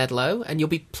of Ned Low, and you'll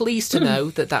be pleased to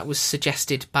know that was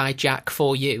suggested by Jack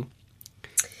for you.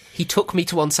 He took me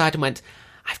to one side and went,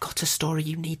 I've got a story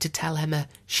you need to tell Emma.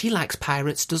 She likes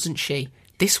pirates, doesn't she?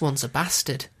 This one's a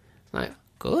bastard. Like,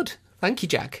 good. Thank you,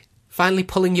 Jack. Finally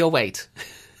pulling your weight.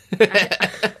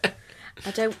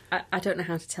 I don't know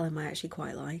how to tell him I actually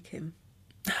quite like him.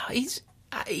 He's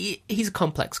a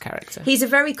complex character. He's a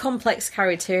very complex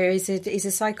character. He's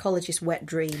a psychologist's wet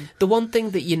dream. The one thing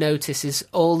that you notice is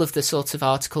all of the sorts of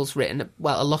articles written,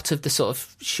 well, a lot of the sort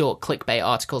of short clickbait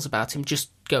articles about him just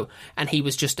go, and he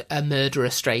was just a murderer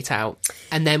straight out.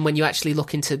 And then when you actually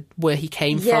look into where he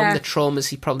came from, the traumas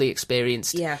he probably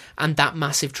experienced, and that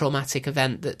massive traumatic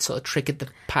event that sort of triggered the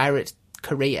pirate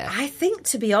career. I think,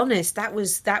 to be honest, that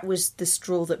was the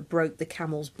straw that broke the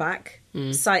camel's back.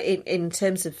 In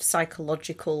terms of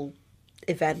psychological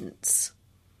events,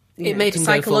 it made him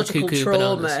go full cuckoo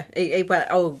trauma.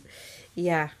 Bananas.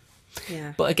 Yeah.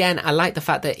 But again, I like the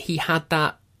fact that he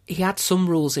had some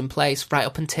rules in place right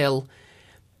up until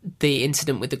the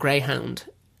incident with the Greyhound,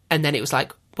 and then it was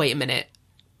like, wait a minute,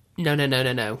 no.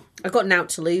 I've got an out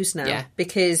to lose now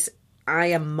because I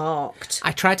am marked.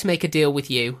 I tried to make a deal with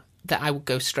you that I would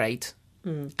go straight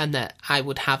and that I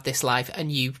would have this life,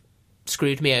 and you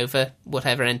screwed me over,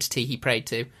 whatever entity he prayed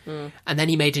to. And then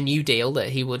he made a new deal that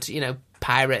he would,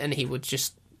 pirate, and he would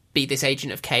just be this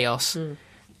agent of chaos. And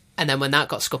then when that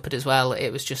got scuppered as well,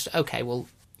 it was just, okay, well,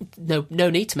 no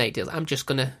need to make deals. I'm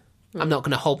not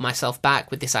gonna hold myself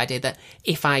back with this idea that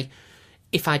if I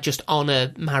just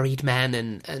honour married men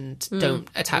and don't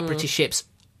attack British ships,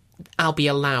 I'll be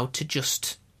allowed to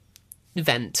just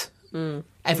vent.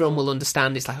 Everyone will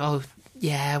understand. It's like, oh,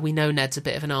 yeah, we know Ned's a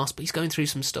bit of an arse, but he's going through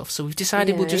some stuff, so we've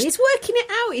decided we'll just... He's working it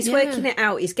out. He's working it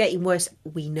out. He's getting worse.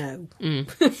 We know.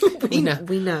 We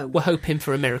know. We're hoping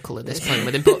for a miracle at this point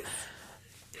with him, but...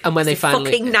 And when He's they finally...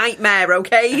 a fucking nightmare,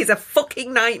 okay? He's a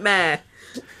fucking nightmare.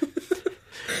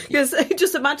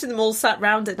 Just imagine them all sat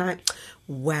round at night.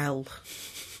 Well,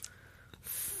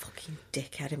 fucking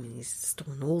dickhead. I mean, he's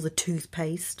stolen all the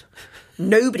toothpaste.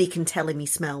 Nobody can tell him he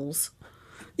smells.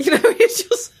 It's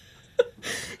just...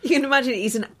 You can imagine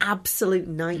he's an absolute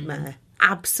nightmare.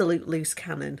 Absolute loose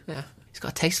cannon. Yeah. He's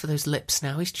got a taste for those lips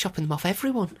now. He's chopping them off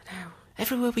everyone.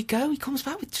 Everywhere we go, he comes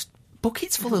back with just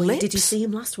buckets full of lips. Did you see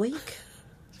him last week?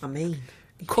 I mean,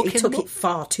 he took it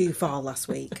far too far last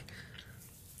week.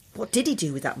 What did he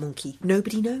do with that monkey?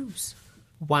 Nobody knows.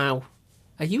 Wow.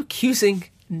 Are you accusing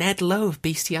Ned Low of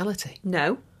bestiality?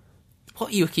 No.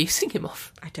 What are you accusing him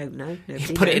of? I don't know.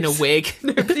 He put it in a wig.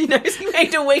 Nobody knows. He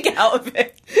made a wig out of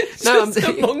it. No, Just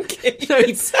a monkey. No,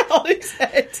 he sat on his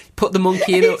head. Put the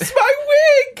monkey in It's my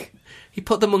wig! He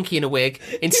put the monkey in a wig,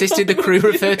 insisted the crew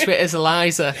refer to it as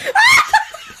Eliza.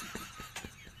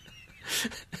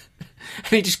 And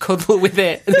he just cuddled with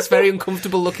it. And this very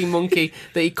uncomfortable looking monkey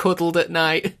that he cuddled at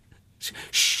night.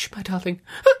 Shh, my darling.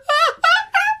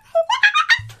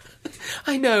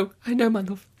 I know, my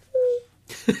love.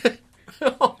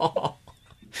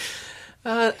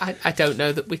 I don't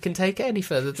know that we can take it any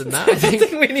further than that. I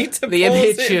think we need to the pause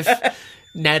image it of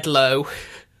Ned Low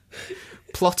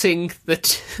plotting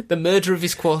the murder of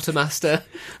his quartermaster,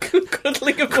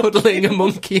 cuddling a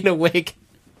monkey in a wig.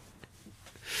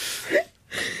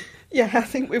 Yeah, I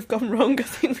think we've gone wrong. I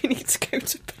think we need to go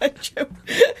to bed, Joe.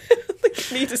 I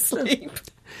think we need to sleep.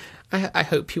 I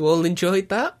hope you all enjoyed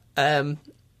that.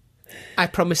 I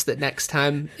promise that next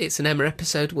time it's an Emma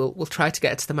episode, we'll try to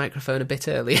get to the microphone a bit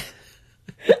earlier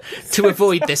to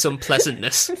avoid this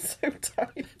unpleasantness. I'm so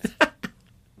tired.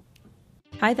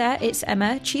 Hi there, it's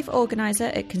Emma, Chief Organiser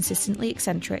at Consistently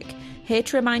Eccentric, here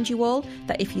to remind you all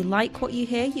that if you like what you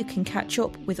hear, you can catch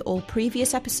up with all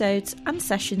previous episodes and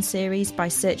session series by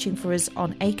searching for us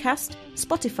on Acast,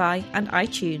 Spotify and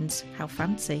iTunes. How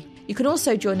fancy. You can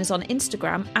also join us on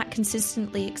Instagram at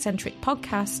Consistently Eccentric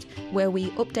Podcast, where we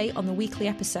update on the weekly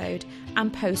episode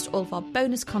and post all of our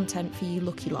bonus content for you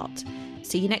lucky lot.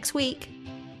 See you next week.